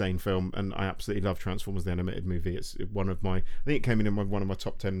absolutely insane film, and I absolutely love Transformers the animated movie. It's one of my, I think it came in one of my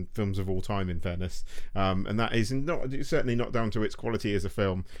top 10 films of all time, in fairness. And that is certainly not down to its quality as a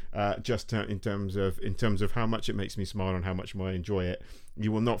film, just in terms of how much it makes me smile and how much I enjoy it.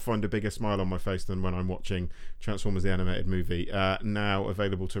 You will not find a bigger smile on my face than when I'm watching Transformers the animated movie, now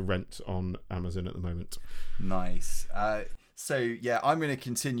available to rent on Amazon at the moment. Nice. So, yeah, I'm going to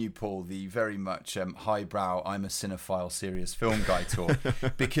continue, Paul, the very much highbrow, I'm a cinephile, serious film guy talk,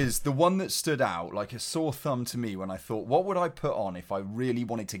 because the one that stood out like a sore thumb to me when I thought, what would I put on if I really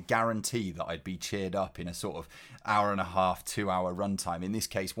wanted to guarantee that I'd be cheered up in a sort of hour and a half, 2 hour runtime, in this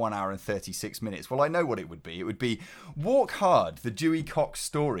case 1 hour and 36 minutes? Well, I know what it would be. It would be Walk Hard, the Dewey Cox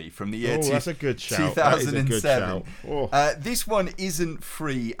story from the year that's a good shout. 2007. That is a good shout. This one isn't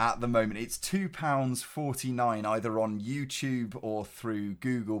free at the moment. It's £2.49 either on YouTube or through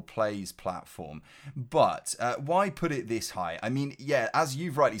Google Play's platform. But why put it this high? I mean, yeah, as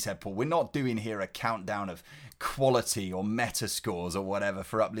you've rightly said, Paul, we're not doing here a countdown of quality or meta scores or whatever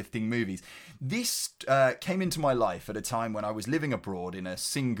for uplifting movies. This came into my life at a time when I was living abroad in a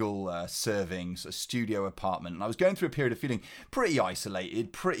single serving studio apartment, and I was going through a period of feeling pretty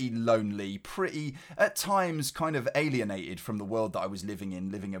isolated, pretty lonely, pretty at times kind of alienated from the world that I was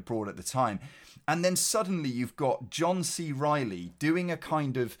living abroad at the time. And then suddenly you've got John C. Reilly doing a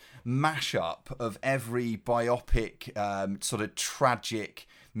kind of mashup of every biopic, sort of tragic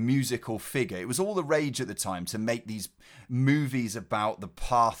musical figure. It was all the rage at the time to make these movies about the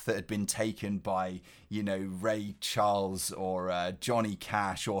path that had been taken by, you know, Ray Charles or Johnny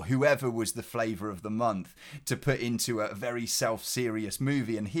Cash or whoever was the flavour of the month to put into a very self-serious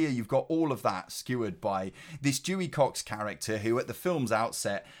movie. And here you've got all of that skewered by this Dewey Cox character who at the film's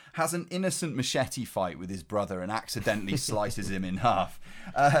outset has an innocent machete fight with his brother and accidentally slices him in half.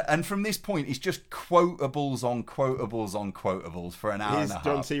 And from this point, it's just quotables on quotables on quotables for an hour and a half.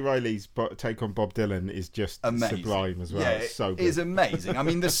 John C. Reilly's take on Bob Dylan is just amazing. Sublime as well. Yeah, it's so good. It is amazing. I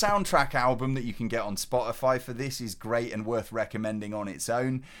mean, the soundtrack album that you can get on Spotify for this is great and worth recommending on its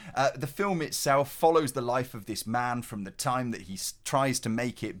own. The film itself follows the life of this man from the time that he tries to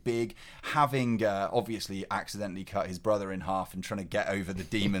make it big, having obviously accidentally cut his brother in half and trying to get over the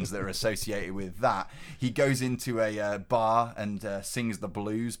demons that are associated with that. He goes into a bar and sings the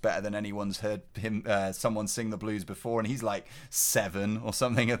blues better than anyone's heard someone sing the blues before, and he's like 7 or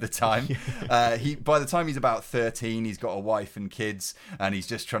something at the time. By the time he's about 13, 18, he's got a wife and kids, and he's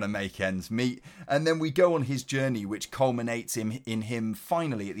just trying to make ends meet. And then we go on his journey, which culminates in him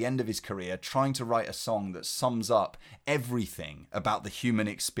finally, at the end of his career, trying to write a song that sums up everything about the human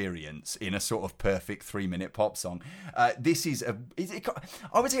experience in a sort of perfect 3-minute pop song. This is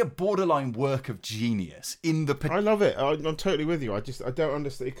I would say a borderline work of genius. I love it. I'm totally with you. I don't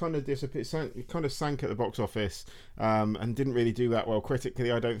understand. It kind of disappeared. It kind of sank at the box office, and didn't really do that well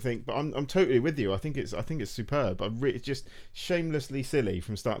critically, I don't think. But I'm totally with you. I think it's superb. It's just shamelessly silly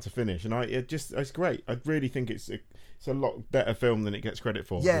from start to finish, and it's great. I really think it's a lot better film than it gets credit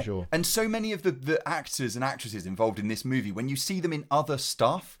for sure. And so many of the actors and actresses involved in this movie, when you see them in other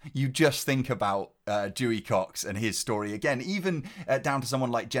stuff, you just think about Dewey Cox and his story again, even down to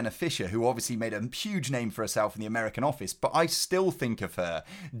someone like Jenna Fisher, who obviously made a huge name for herself in The American Office, but I still think of her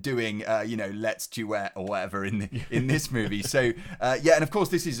doing Let's Duet or whatever in this movie. So and of course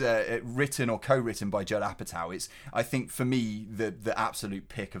this is written or co-written by Judd Apatow. It's, I think, for me, the absolute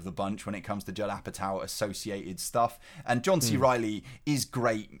pick of the bunch when it comes to Judd Apatow associated stuff. And John C. Reilly is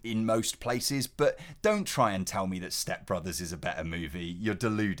great in most places, but don't try and tell me that Step Brothers is a better movie. You're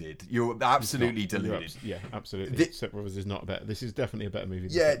deluded. You're absolutely deluded. Absolutely. Step Brothers is not better. This is definitely a better movie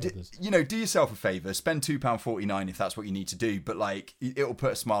than Step Brothers. Do yourself a favour. Spend £2.49 if that's what you need to do. But it'll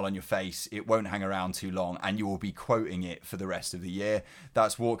put a smile on your face. It won't hang around too long, and you will be quoting it for the rest of the year.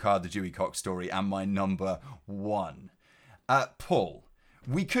 That's Walk Hard, the Dewey Cox story, and my number 1. Paul.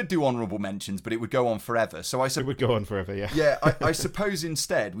 We could do honourable mentions, but it would go on forever. So it would go on forever, yeah. Yeah, I suppose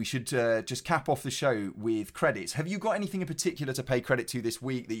instead we should just cap off the show with credits. Have you got anything in particular to pay credit to this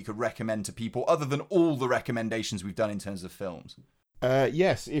week that you could recommend to people, other than all the recommendations we've done in terms of films?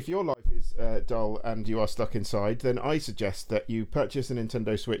 Yes, if your life is dull and you are stuck inside, then I suggest that you purchase a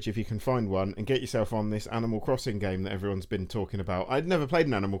Nintendo Switch if you can find one and get yourself on this Animal Crossing game that everyone's been talking about. I'd never played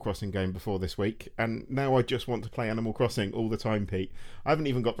an Animal Crossing game before this week, and now I just want to play Animal Crossing all the time, Pete. I haven't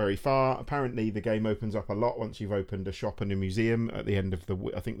even got very far. Apparently the game opens up a lot once you've opened a shop and a museum at the end of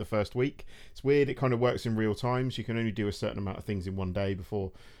the first week. It's weird, it kind of works in real time, so you can only do a certain amount of things in one day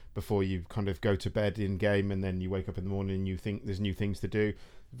before you kind of go to bed in game, and then you wake up in the morning and you think there's new things to do.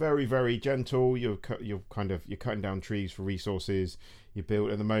 Very, very gentle. You're cutting down trees for resources. You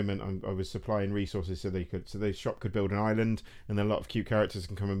build, at the moment I was supplying resources so the shop could build an island, and then a lot of cute characters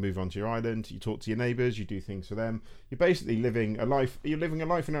can come and move onto your island. You talk to your neighbours, you do things for them. You're basically living a life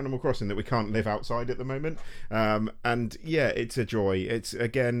in Animal Crossing that we can't live outside at the moment. And yeah, it's a joy. It's,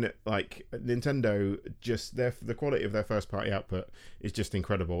 again, like Nintendo, just the quality of their first party output is just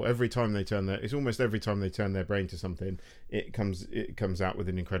incredible. It's almost every time they turn their brain to something, it comes out with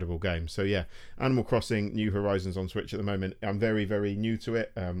an incredible game. So yeah, Animal Crossing New Horizons on Switch at the moment. I'm very, very new to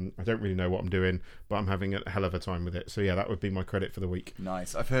it. I don't really know what I'm doing, but I'm having a hell of a time with it. So yeah, that would be my credit for the week.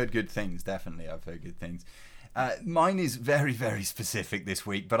 Nice. I've heard good things. Definitely, I've heard good things. Mine is very, very specific this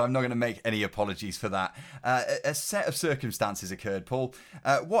week, but I'm not going to make any apologies for that. A set of circumstances occurred, Paul.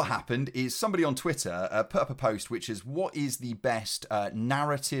 What happened is somebody on Twitter put up a post which is, what is the best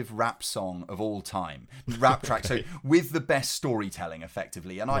narrative rap song of all time? Rap track, so with the best storytelling,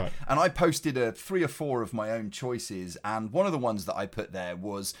 effectively. And I posted 3 or 4 of my own choices, and one of the ones that I put there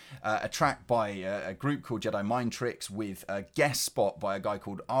was a track by a group called Jedi Mind Tricks with a guest spot by a guy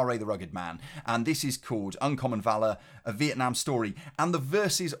called R.A. the Rugged Man, and this is called Uncommon Valor, a Vietnam story, and the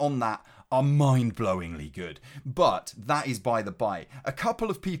verses on that are mind-blowingly good. But that is by the by. A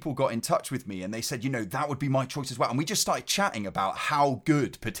couple of people got in touch with me and they said, that would be my choice as well. And we just started chatting about how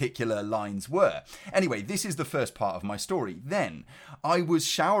good particular lines were. Anyway, this is the first part of my story. Then I was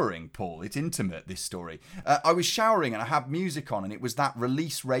showering, Paul. It's intimate, this story. I was showering and I had music on, and it was that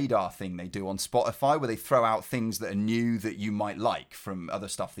release radar thing they do on Spotify where they throw out things that are new that you might like from other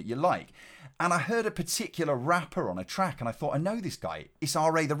stuff that you like. And I heard a particular rapper on a track, and I thought, I know this guy. It's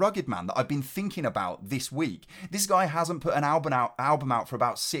R.A. the Rugged Man that I've been thinking about this week. This guy hasn't put an album out for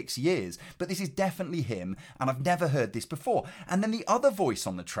about 6 years, but this is definitely him, and I've never heard this before. And then the other voice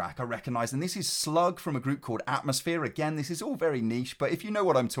on the track I recognised, and this is Slug from a group called Atmosphere. Again, this is all very niche, but if you know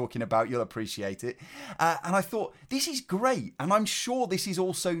what I'm talking about, you'll appreciate it. And I thought, this is great, and I'm sure this is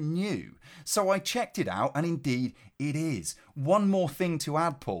also new. So I checked it out, and indeed, it is. One more thing to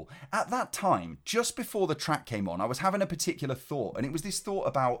add, Paul. At that time, just before the track came on, I was having a particular thought, and it was this thought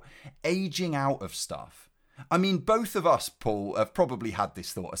about aging out of stuff. I mean, both of us, Paul, have probably had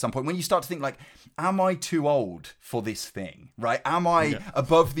this thought at some point when you start to think, like, am I too old for this thing, right? Am I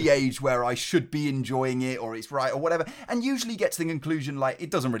above the age where I should be enjoying it, or it's right, or whatever? And usually get to the conclusion, like,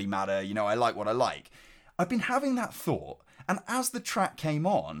 it doesn't really matter, I like what I like. I've been having that thought. And as the track came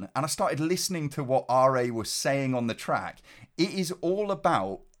on and I started listening to what R.A. was saying on the track, it is all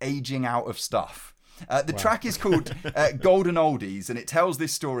about aging out of stuff. The track is called Golden Oldies, and it tells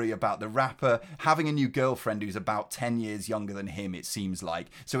this story about the rapper having a new girlfriend who's about 10 years younger than him, it seems like.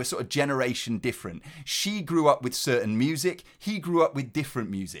 So a sort of generation different. She grew up with certain music. He grew up with different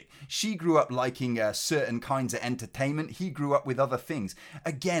music. She grew up liking certain kinds of entertainment. He grew up with other things.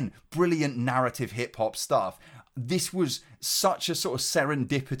 Again, brilliant narrative hip-hop stuff. This was such a sort of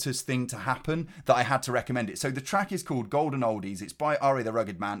serendipitous thing to happen that I had to recommend it. So the track is called Golden Oldies. It's by Ari the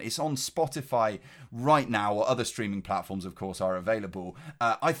Rugged Man. It's on Spotify right now, or other streaming platforms, of course, are available.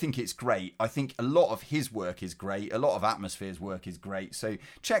 I think it's great. I think a lot of his work is great. A lot of Atmosphere's work is great. So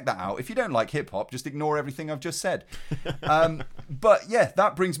check that out. If you don't like hip-hop, just ignore everything I've just said. But yeah,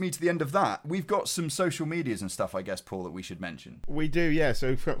 that brings me to the end of that. We've got some social medias and stuff, I guess, Paul, that we should mention. We do, yeah.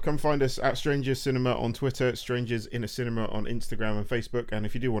 So come find us at Strangers Cinema on Twitter, Strangers in a Cinema on Instagram and Facebook. And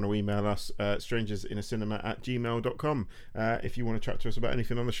if you do want to email us, strangersinnacinema@gmail.com. If you want to chat to us about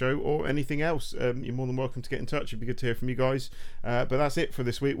anything on the show or anything else, you're more than welcome to get in touch. It'd be good to hear from you guys. But that's it for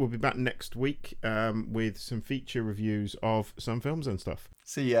this week. We'll be back next week with some feature reviews of some films and stuff.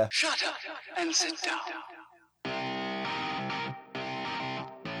 See ya. Shut up and sit down.